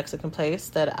new Mexican place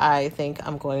that I think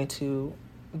I'm going to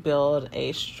build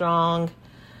a strong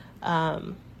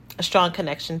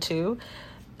connection to,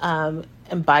 and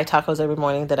buy tacos every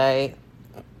morning that I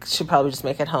should probably just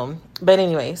make at home. But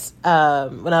anyways,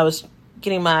 when I was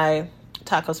getting my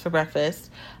tacos for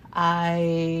breakfast,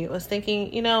 I was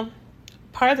thinking,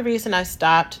 part of the reason I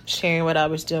stopped sharing what I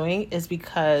was doing is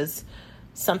because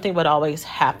something would always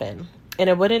happen. And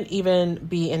it wouldn't even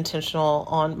be intentional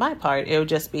on my part. It would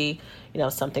just be,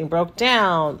 something broke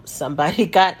down, somebody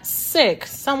got sick,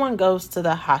 someone goes to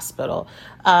the hospital,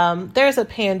 there's a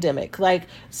pandemic. Like,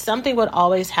 something would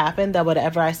always happen that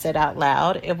whatever I said out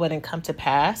loud, it wouldn't come to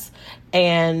pass.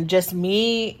 And just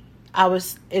me,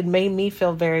 it made me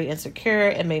feel very insecure.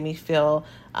 It made me feel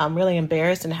really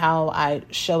embarrassed in how I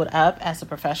showed up as a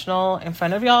professional in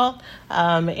front of y'all,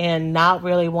 and not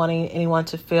really wanting anyone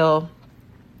to feel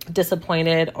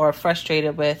disappointed or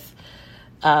frustrated with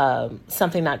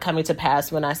something not coming to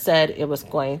pass when I said it was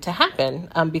going to happen,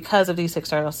 because of these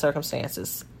external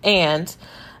circumstances. And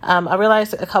I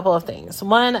realized a couple of things.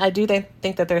 One, I do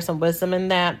think that there's some wisdom in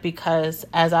that, because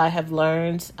as I've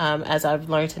learned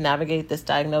to navigate this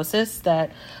diagnosis,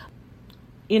 that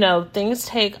things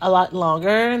take a lot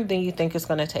longer than you think it's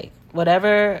going to take.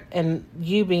 Whatever, and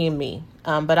you being me.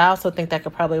 But I also think that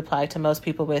could probably apply to most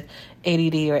people with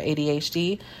ADD or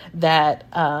ADHD, that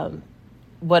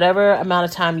whatever amount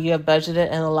of time you have budgeted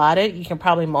and allotted, you can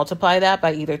probably multiply that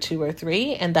by either 2 or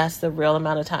 3. And that's the real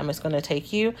amount of time it's going to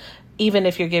take you, even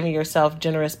if you're giving yourself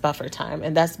generous buffer time.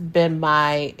 And that's been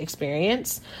my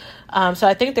experience. So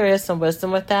I think there is some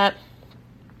wisdom with that.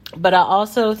 But I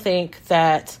also think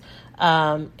that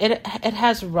it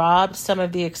has robbed some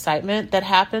of the excitement that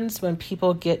happens when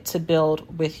people get to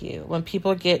build with you, when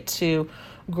people get to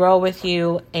grow with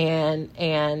you and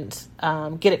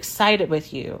get excited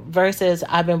with you, versus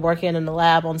I've been working in the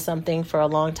lab on something for a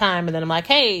long time, and then I'm like,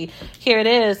 hey, here it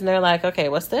is. And they're like, okay,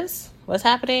 what's this? What's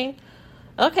happening?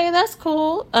 okay, that's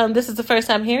cool. This is the first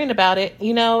time hearing about it,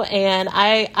 and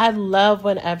I love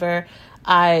whenever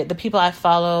the people I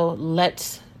follow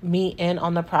let me in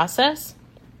on the process.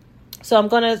 So I'm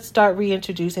going to start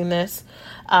reintroducing this.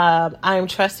 I'm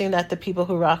trusting that the people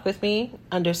who rock with me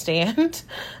understand.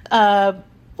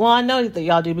 Well, I know that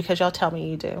y'all do because y'all tell me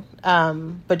you do.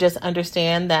 But just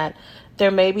understand that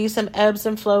there may be some ebbs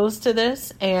and flows to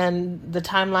this, and the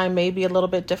timeline may be a little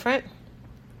bit different.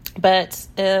 But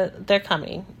they're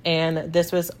coming, and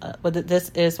this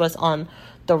is what's on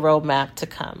the roadmap to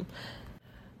come.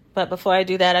 But before I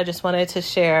do that, I just wanted to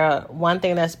share one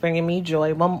thing that's bringing me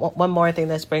joy, one more thing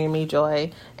that's bringing me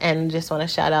joy, and just want to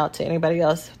shout out to anybody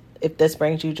else if this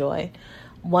brings you joy.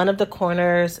 One of the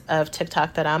corners of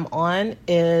TikTok that I'm on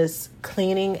is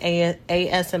cleaning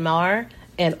ASMR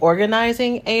and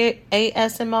organizing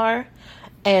ASMR.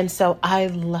 And so I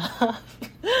love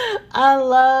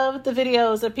the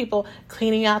videos of people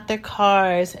cleaning out their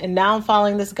cars. And now I'm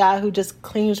following this guy who just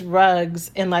cleans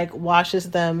rugs and like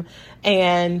washes them.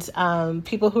 And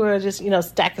people who are just,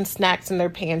 stacking snacks in their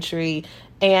pantry.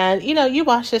 And, you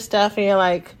wash this stuff and you're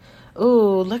like,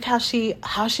 ooh, look how's she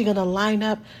going to line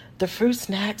up the fruit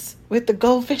snacks with the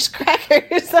goldfish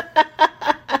crackers.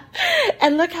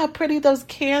 And look how pretty those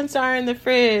cans are in the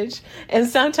fridge. And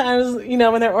sometimes,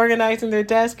 when they're organizing their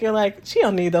desk, you're like, she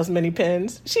don't need those many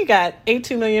pens. She got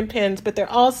 18 million pens, but they're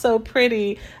all so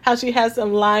pretty how she has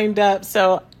them lined up.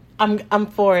 So I'm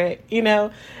for it,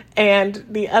 And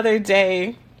the other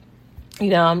day,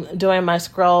 I'm doing my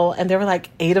scroll and there were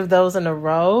like 8 of those in a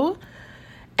row.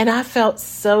 And I felt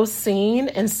so seen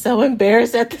and so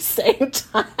embarrassed at the same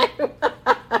time.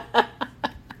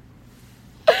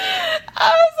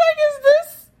 I was like,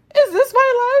 is this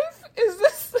my life?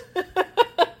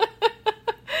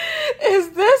 Is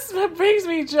this what brings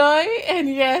me joy? And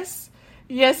yes,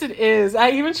 it is. I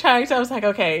even tried, I was like,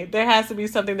 okay, there has to be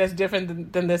something that's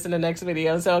different than this in the next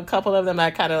video. So a couple of them,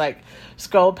 I kind of like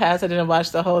scrolled past it and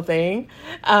watched the whole thing.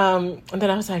 And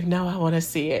then I was like, no, I want to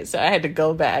see it. So I had to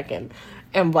go back and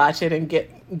watch it and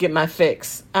get my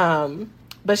fix.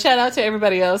 But shout out to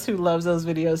everybody else who loves those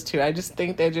videos too. I just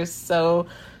think they're just so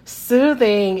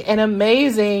soothing and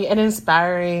amazing and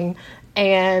inspiring.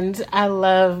 And I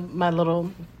love my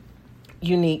little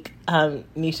unique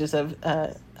niches of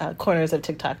corners of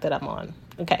TikTok that I'm on.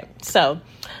 Okay, so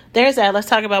there's that. Let's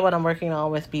talk about what I'm working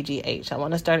on with BGH. I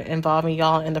want to start involving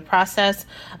y'all in the process.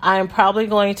 I'm probably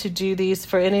going to do these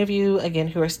for any of you, again,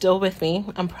 who are still with me.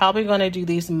 I'm probably going to do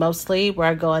these mostly where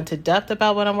I go into depth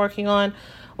about what I'm working on.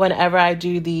 Whenever I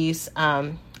do these,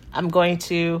 I'm going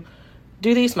to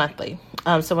do these monthly.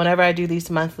 So whenever I do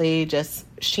these monthly, just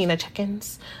Shena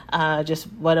check-ins, just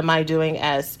what am I doing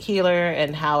as healer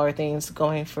and how are things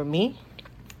going for me?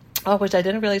 Oh, which I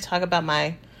didn't really talk about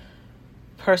my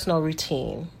personal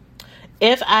routine.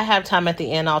 If I have time at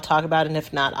the end, I'll talk about it. And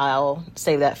if not, I'll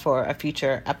save that for a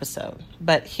future episode.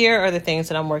 But here are the things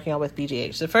that I'm working on with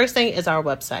BGH. The first thing is our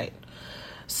website.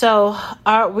 So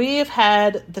we've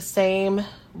had the same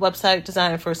website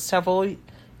design for several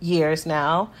years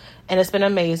now, and it's been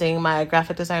amazing. My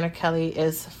graphic designer, Kelly,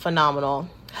 is phenomenal.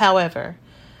 However,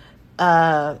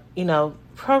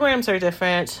 programs are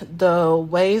different. The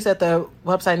ways that the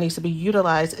website needs to be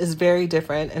utilized is very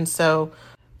different. And so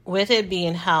with it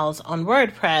being housed on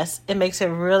WordPress, it makes it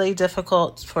really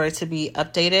difficult for it to be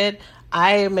updated.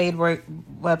 I made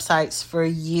websites for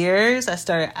years. I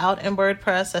started out in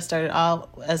WordPress. I started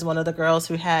out as one of the girls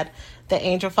who had the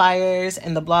angel fires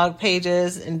and the blog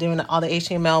pages and doing all the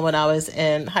HTML when I was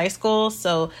in high school.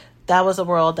 So that was a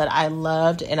world that I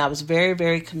loved and I was very,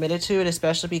 very committed to it,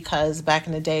 especially because back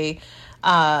in the day,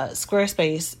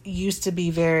 Squarespace used to be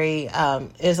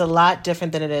is a lot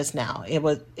different than it is now.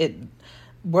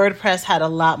 WordPress had a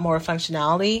lot more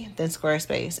functionality than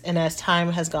Squarespace. And as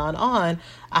time has gone on,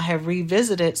 I have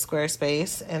revisited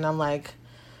Squarespace and I'm like,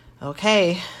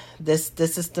 okay, this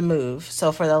is the move.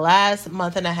 So for the last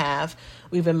month and a half,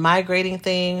 we've been migrating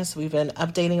things. We've been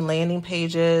updating landing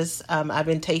pages. I've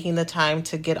been taking the time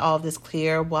to get all of this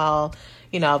clear while,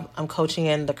 I'm coaching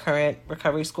in the current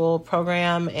recovery school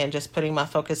program and just putting my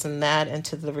focus in that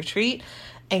into the retreat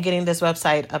and getting this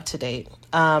website up to date.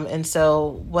 And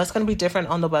so what's going to be different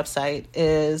on the website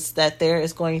is that there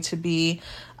is going to be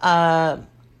I'll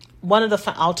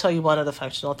tell you one of the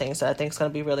functional things that I think is going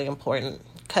to be really important,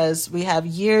 because we have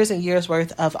years and years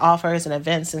worth of offers and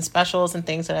events and specials and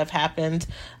things that have happened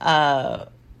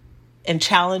and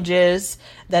challenges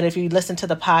that if you listen to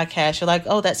the podcast, you're like,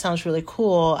 oh, that sounds really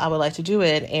cool. I would like to do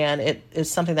it. And it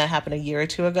is something that happened a year or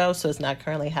two ago, so it's not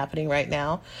currently happening right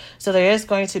now. So there is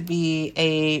going to be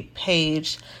a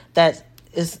page that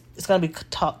it's going to be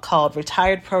called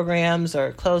retired programs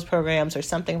or closed programs or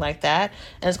something like that.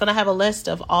 And it's going to have a list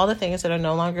of all the things that are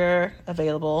no longer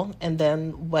available and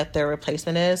then what their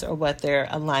replacement is or what their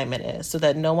alignment is, so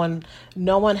that no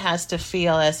one has to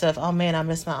feel as if, oh man, I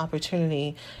missed my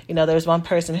opportunity. You know, there's one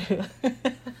person who,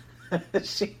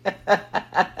 she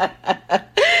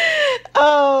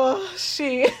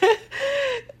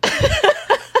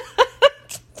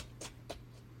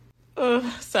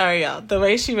oh, sorry, y'all. The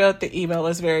way she wrote the email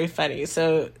was very funny.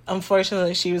 So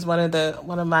unfortunately, she was one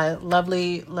of my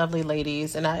lovely, lovely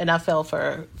ladies, and I feel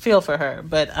for her.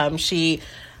 But she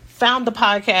found the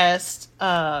podcast,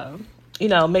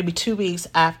 maybe 2 weeks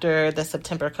after the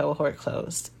September cohort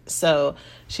closed. So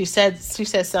she said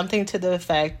something to the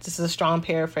effect. This is a strong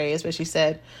paraphrase, but she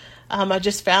said, "I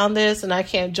just found this and I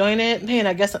can't join it.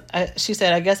 Man, she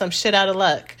said, I guess I'm shit out of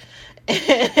luck."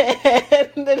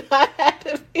 And then I had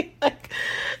to be like,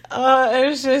 it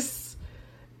was just,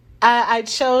 I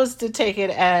chose to take it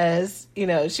as,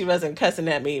 she wasn't cussing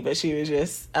at me, but she was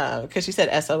just, because she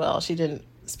said SOL, she didn't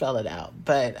spell it out.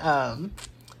 But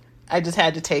I just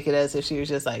had to take it as if she was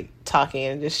just like talking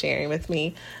and just sharing with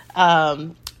me.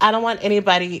 I don't want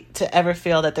anybody to ever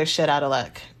feel that they're shit out of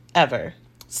luck, ever.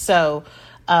 So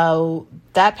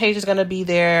that page is going to be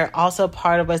there. Also,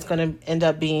 part of what's going to end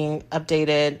up being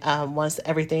updated once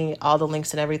all the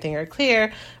links and everything are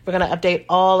clear. We're going to update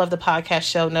all of the podcast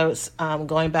show notes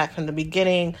going back from the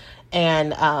beginning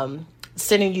and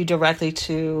sending you directly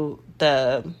to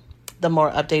the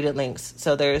more updated links.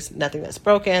 So there's nothing that's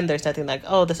broken. There's nothing like,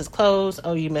 oh, this is closed.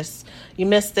 Oh, you missed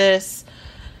this.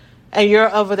 And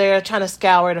you're over there trying to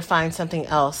scour to find something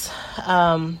else.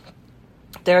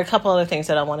 There are a couple other things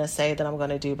that I want to say that I'm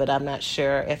going to do, but I'm not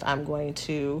sure if I'm going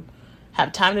to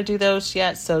have time to do those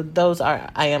yet. So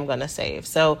I am going to save.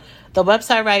 So the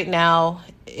website right now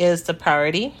is the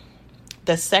priority.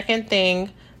 The second thing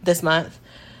this month,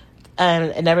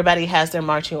 and everybody has their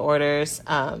marching orders,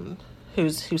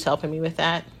 who's helping me with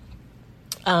that.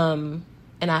 And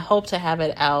I hope to have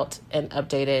it out and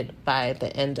updated by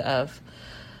the end of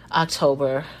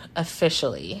October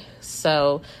officially.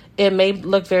 So it may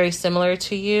look very similar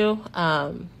to you,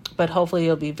 but hopefully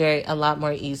it'll be a lot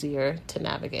more easier to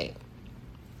navigate.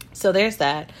 So there's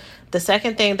that. The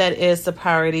second thing that is the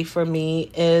priority for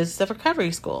me is the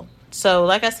recovery school. So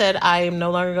like I said, I am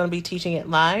no longer going to be teaching it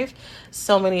live.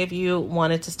 So many of you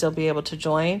wanted to still be able to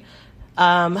join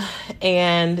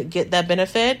and get that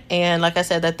benefit. And like I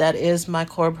said, that is my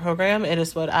core program. It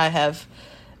is what I have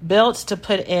built to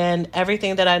put in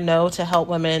everything that I know to help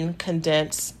women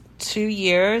condense 2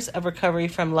 years of recovery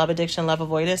from love addiction, love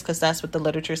avoidance, because that's what the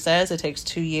literature says. It takes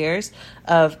 2 years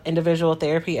of individual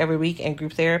therapy every week and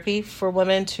group therapy for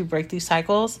women to break these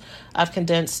cycles. I've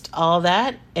condensed all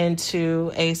that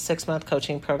into a 6-month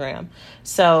coaching program.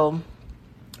 So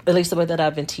at least the way that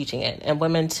I've been teaching it. And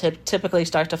women typically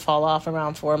start to fall off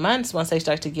around 4 months once they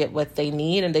start to get what they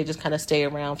need, and they just kind of stay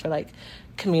around for like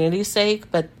community's sake.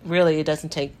 But really, it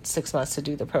doesn't take 6 months to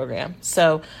do the program.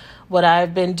 So what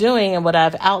I've been doing and what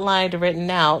I've outlined and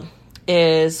written out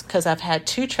is, because I've had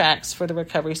 2 tracks for the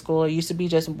recovery school. It used to be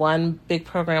just one big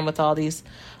program with all these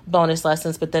bonus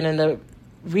lessons, but then in the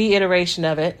reiteration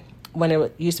of it, when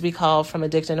it used to be called From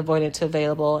Addiction Avoidant to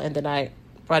Available, and then I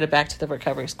brought it back to the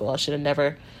recovery school. I should have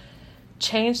never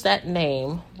changed that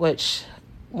name, which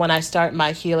when I start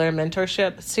my healer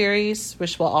mentorship series,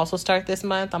 which will also start this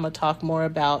month, I'm going to talk more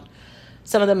about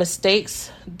some of the mistakes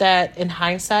that in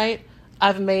hindsight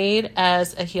I've made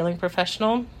as a healing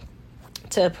professional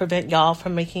to prevent y'all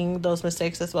from making those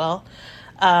mistakes as well.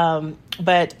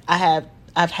 But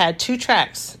I've had 2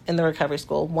 tracks in the recovery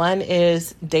school. One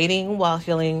is dating while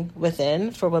healing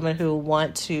within, for women who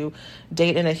want to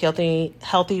date in a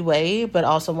healthy way, but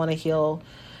also want to heal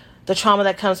the trauma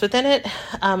that comes within it.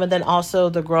 And then also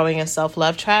the growing and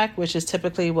self-love track, which is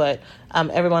typically what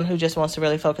everyone who just wants to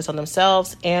really focus on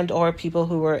themselves and or people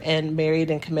who were in married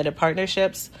and committed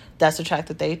partnerships, that's the track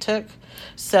that they took.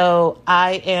 So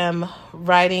I am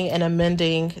writing and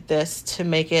amending this to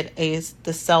make it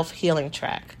the self-healing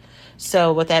track.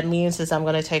 So what that means is I'm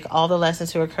going to take all the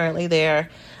lessons who are currently there.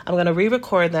 I'm going to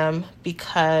re-record them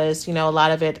because, a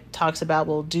lot of it talks about,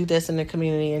 well, do this in the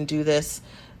community and do this,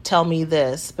 tell me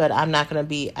this, but I'm not going to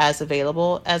be as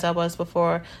available as I was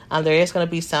before. There is going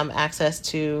to be some access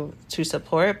to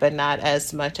support, but not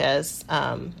as much as,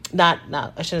 I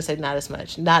shouldn't say not as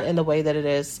much, not in the way that it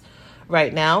is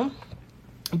right now.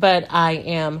 But I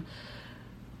am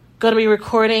going to be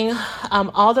recording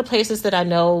all the places that I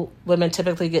know women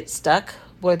typically get stuck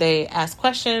where they ask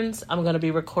questions. I'm going to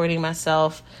be recording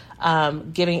myself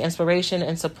giving inspiration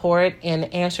and support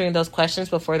and answering those questions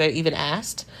before they're even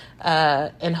asked,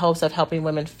 in hopes of helping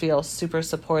women feel super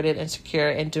supported and secure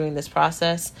in doing this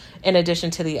process, in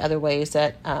addition to the other ways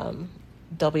that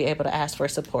they'll be able to ask for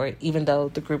support, even though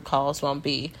the group calls won't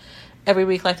be every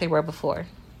week like they were before.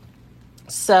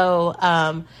 So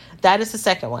that is the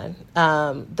second one.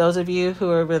 Those of you who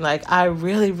are been like, I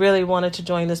really, really wanted to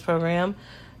join this program,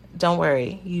 don't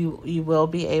worry, you will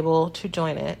be able to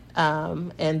join it.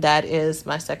 And that is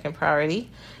my second priority.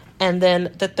 And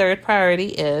then the third priority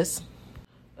is,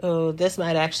 this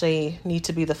might actually need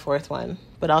to be the fourth one,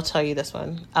 but I'll tell you this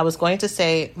one. I was going to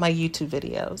say my YouTube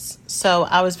videos. So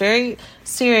I was very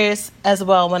serious as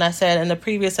well when I said in the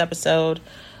previous episode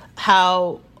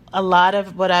how a lot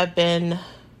of what I've been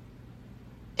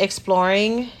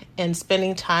exploring and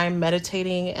spending time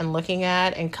meditating and looking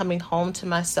at and coming home to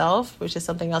myself, which is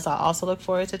something else I also look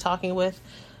forward to talking with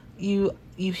you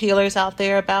healers out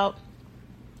there about,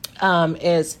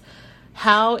 is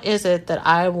how is it that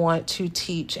I want to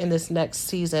teach in this next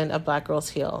season of Black Girls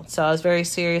Heal? So I was very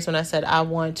serious when I said I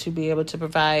want to be able to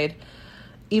provide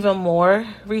even more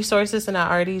resources than I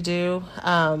already do,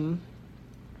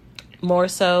 more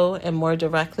so and more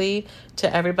directly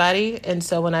to everybody. And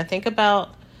so when I think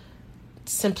about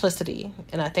simplicity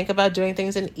and I think about doing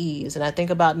things in ease and I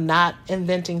think about not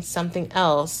inventing something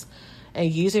else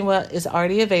and using what is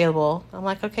already available, I'm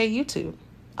like, okay, YouTube.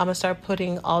 I'm going to start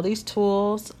putting all these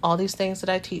tools, all these things that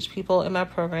I teach people in my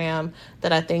program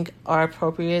that I think are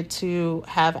appropriate to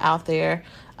have out there.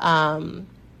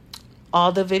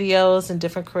 All the videos and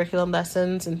different curriculum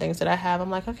lessons and things that I have, I'm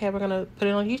like, okay, we're going to put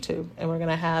it on YouTube and we're going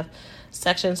to have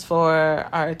sections for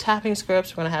our tapping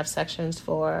scripts. We're going to have sections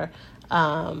for,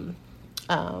 like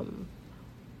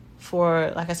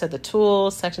I said, the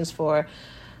tools, sections for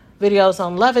videos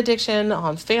on love addiction,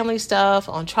 on family stuff,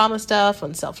 on trauma stuff,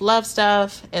 on self-love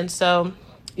stuff. And so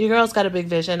your girl's got a big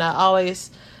vision. I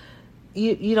always,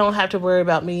 you don't have to worry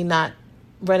about me not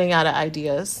running out of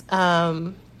ideas.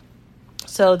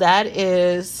 So that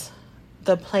is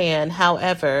the plan.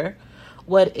 However,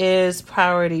 what is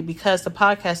priority, because the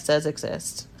podcast does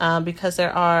exist, because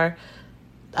there are,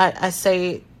 I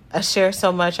share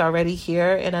so much already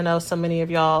here, and I know so many of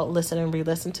y'all listen and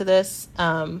re-listen to this.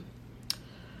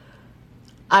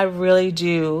 I really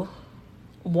do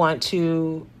want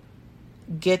to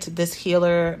get this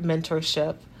healer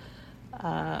mentorship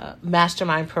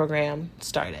mastermind program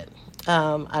started.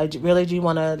 I really do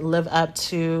want to live up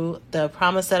to the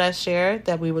promise that I shared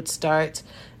that we would start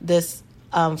this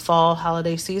fall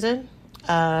holiday season.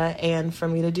 And for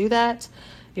me to do that,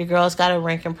 your girl's got to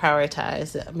rank and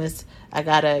prioritize. I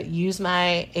got to use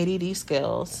my ADD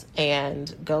skills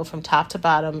and go from top to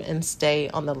bottom and stay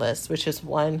on the list, which is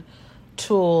one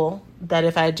tool that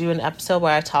if I do an episode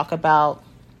where I talk about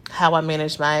how I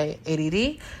manage my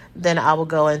ADD, then I will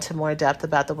go into more depth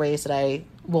about the ways that I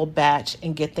will batch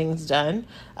and get things done,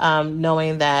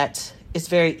 knowing that it's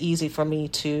very easy for me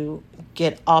to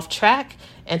get off track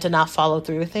and to not follow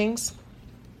through with things.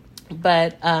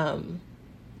 But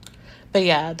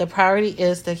yeah, the priority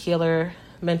is the healer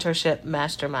mentorship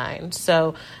mastermind.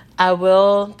 So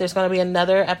there's going to be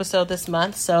another episode this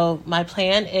month. So my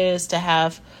plan is to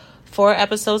have 4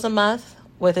 episodes a month,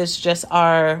 with it's just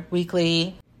our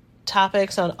weekly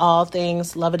topics on all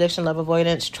things love addiction, love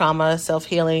avoidance, trauma,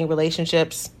 self-healing,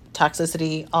 relationships,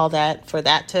 toxicity, all that, for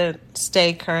that to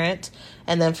stay current.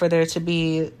 And then for there to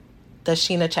be the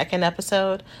Shena check-in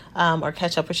episode, or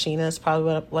catch up with Shena is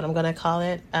probably what I'm going to call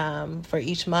it, for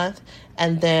each month.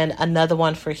 And then another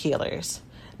one for healers.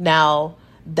 Now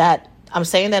that I'm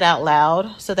saying that out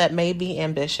loud, so that may be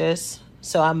ambitious.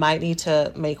 So I might need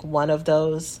to make one of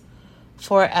those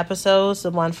 4 episodes,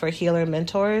 the one for healer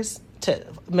mentors, to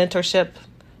mentorship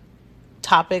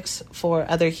topics for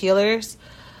other healers,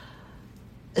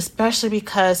 especially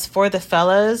because for the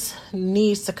fellas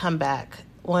needs to come back.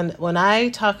 When I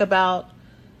talk about,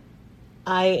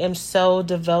 I am so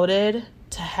devoted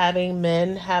to having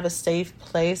men have a safe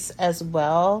place as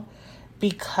well,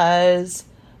 because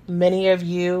many of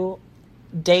you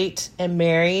date and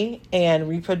marry and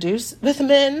reproduce with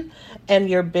men, and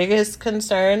your biggest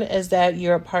concern is that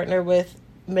you're a partner with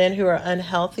men who are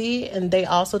unhealthy and they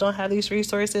also don't have these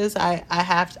resources. I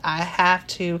have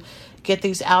to get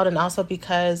these out, and also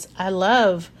because I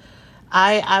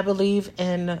believe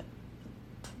in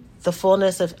the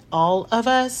fullness of all of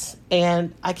us,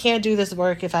 and I can't do this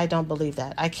work if I don't believe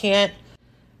that. I can't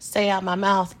say out my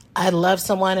mouth, I love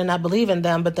someone and I believe in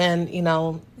them, but then,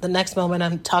 the next moment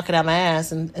I'm talking out my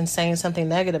ass and saying something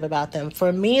negative about them.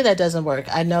 For me, that doesn't work.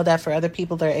 I know that for other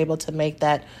people, they're able to make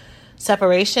that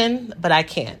separation, but I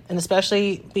can't. And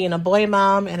especially being a boy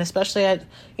mom, and especially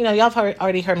y'all have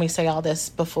already heard me say all this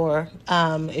before.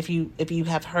 If you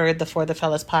have heard the For the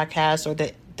Fellas podcast or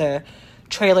the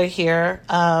trailer here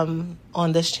on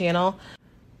this channel,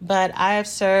 but I have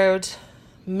served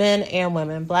men and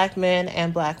women, black men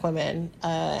and black women,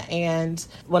 and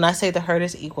when I say the hurt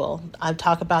is equal, I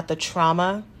talk about the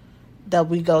trauma that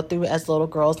we go through as little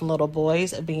girls and little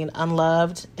boys of being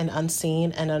unloved and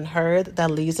unseen and unheard,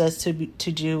 that leads us to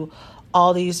do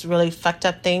all these really fucked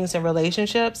up things in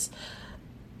relationships.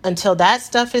 Until that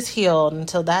stuff is healed,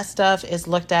 until that stuff is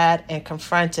looked at and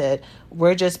confronted,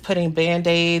 we're just putting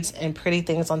Band-Aids and pretty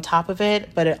things on top of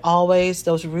it. But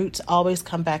those roots always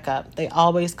come back up. They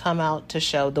always come out to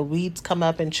show. The weeds come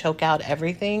up and choke out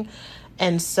everything.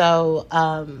 And so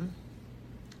I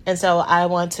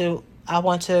want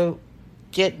to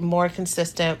get more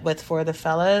consistent with For the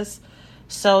Fellas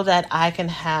so that I can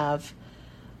have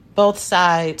both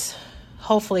sides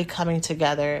hopefully coming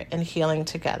together and healing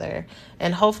together.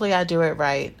 And hopefully I do it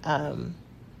right. I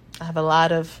have a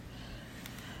lot of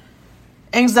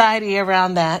anxiety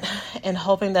around that, and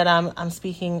hoping that I'm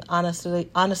speaking honestly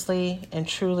and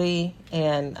truly,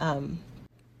 and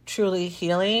truly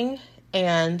healing.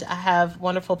 And I have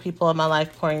wonderful people in my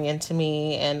life pouring into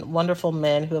me, and wonderful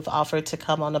men who have offered to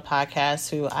come on the podcast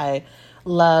who I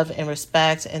love and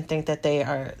respect, and think that they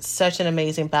are such an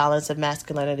amazing balance of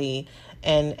masculinity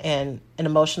and an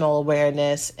emotional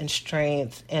awareness and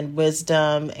strength and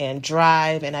wisdom and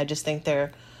drive. And I just think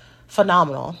they're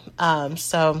phenomenal.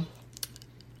 So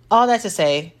all that to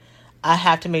say, I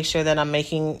have to make sure that I'm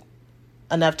making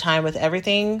enough time with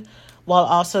everything, while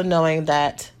also knowing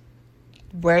that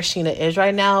where Shena is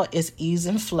right now is ease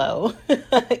and flow.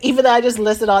 Even though I just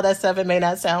listed all that stuff, it may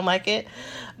not sound like it.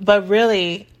 But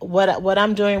really, what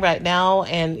I'm doing right now,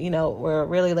 and we're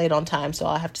really late on time, so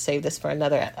I'll have to save this for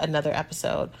another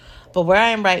episode. But where I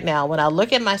am right now, when I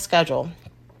look at my schedule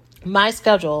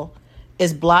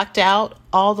is blocked out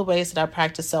all the ways that I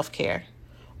practice self-care.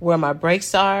 Where my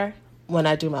breaks are, when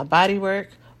I do my body work,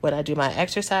 when I do my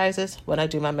exercises, when I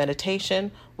do my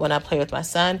meditation, when I play with my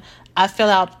son. I fill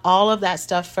out all of that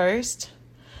stuff first,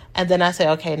 and then I say,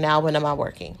 okay, now when am I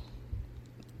working?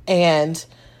 And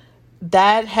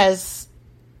that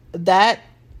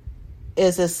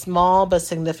is a small but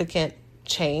significant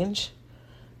change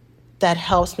that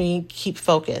helps me keep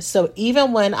focused. So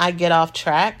even when I get off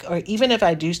track, or even if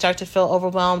I do start to feel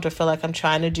overwhelmed or feel like I'm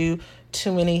trying to do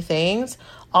too many things,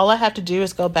 all I have to do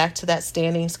is go back to that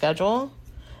standing schedule,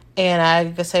 and I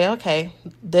can say, okay,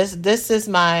 this is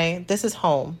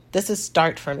home. This is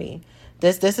start for me.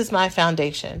 This is my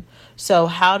foundation. So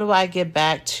how do I get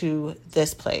back to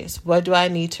this place? What do I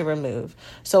need to remove?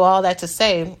 So all that to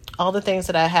say, all the things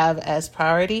that I have as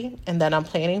priority and that I'm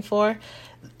planning for,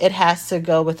 it has to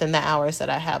go within the hours that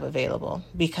I have available,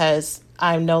 because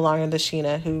I'm no longer the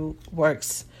Shena who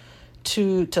works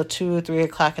 2 till 2 or 3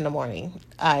 o'clock in the morning.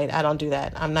 I don't do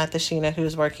that. I'm not the Shena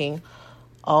who's working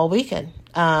all weekend.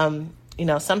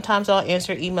 Sometimes I'll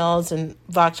answer emails and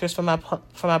vouchers for my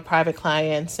private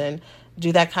clients and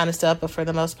do that kind of stuff. But for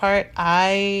the most part,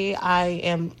 I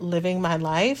am living my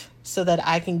life so that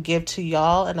I can give to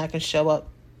y'all, and I can show up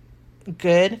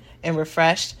good and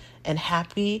refreshed and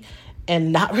happy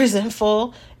and not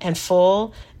resentful and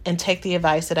full, and take the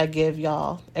advice that I give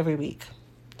y'all every week.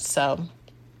 So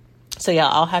yeah,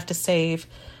 I'll have to save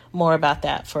more about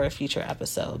that for a future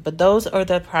episode. But those are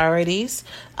the priorities,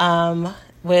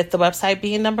 with the website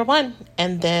being number 1,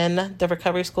 and then the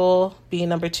recovery school being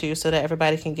number 2, so that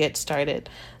everybody can get started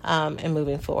and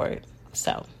moving forward.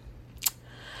 So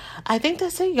I think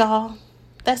that's it, y'all.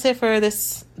 That's it for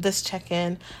this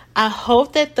check-in. I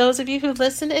hope that those of you who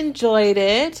listened enjoyed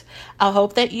it. I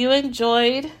hope that you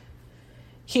enjoyed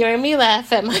hearing me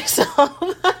laugh at myself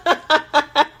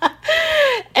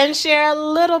and share a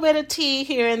little bit of tea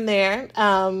here and there,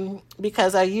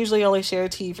 because I usually only share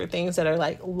tea for things that are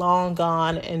like long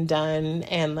gone and done,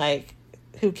 and like,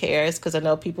 who cares? Because I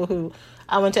know people who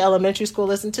I went to elementary school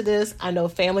listen to this. I know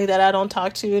family that I don't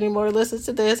talk to anymore listens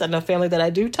to this. I know family that I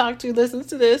do talk to listens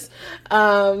to this.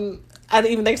 I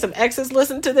even think some exes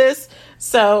listen to this.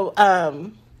 So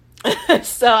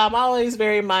so I'm always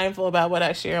very mindful about what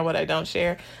I share and what I don't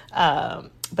share.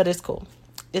 But it's cool.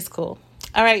 It's cool.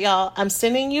 All right, y'all. I'm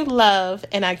sending you love,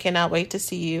 and I cannot wait to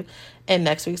see you in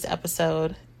next week's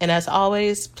episode. And as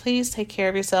always, please take care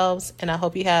of yourselves, and I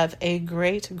hope you have a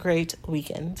great, great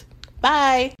weekend.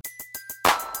 Bye.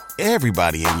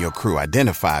 Everybody in your crew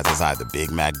identifies as either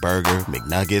Big Mac Burger,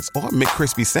 McNuggets, or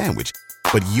McCrispy Sandwich.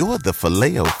 But you're the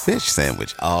Filet-O-Fish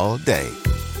Sandwich all day.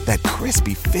 That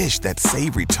crispy fish, that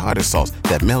savory tartar sauce,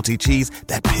 that melty cheese,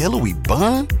 that pillowy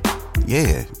bun.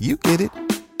 Yeah, you get it.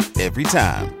 Every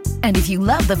time. And if you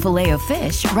love the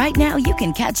Filet-O-Fish, right now you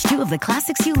can catch two of the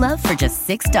classics you love for just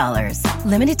 $6.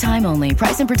 Limited time only.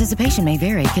 Price and participation may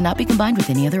vary. Cannot be combined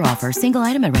with any other offer. Single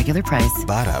item at regular price.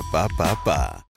 Ba-da-ba-ba-ba.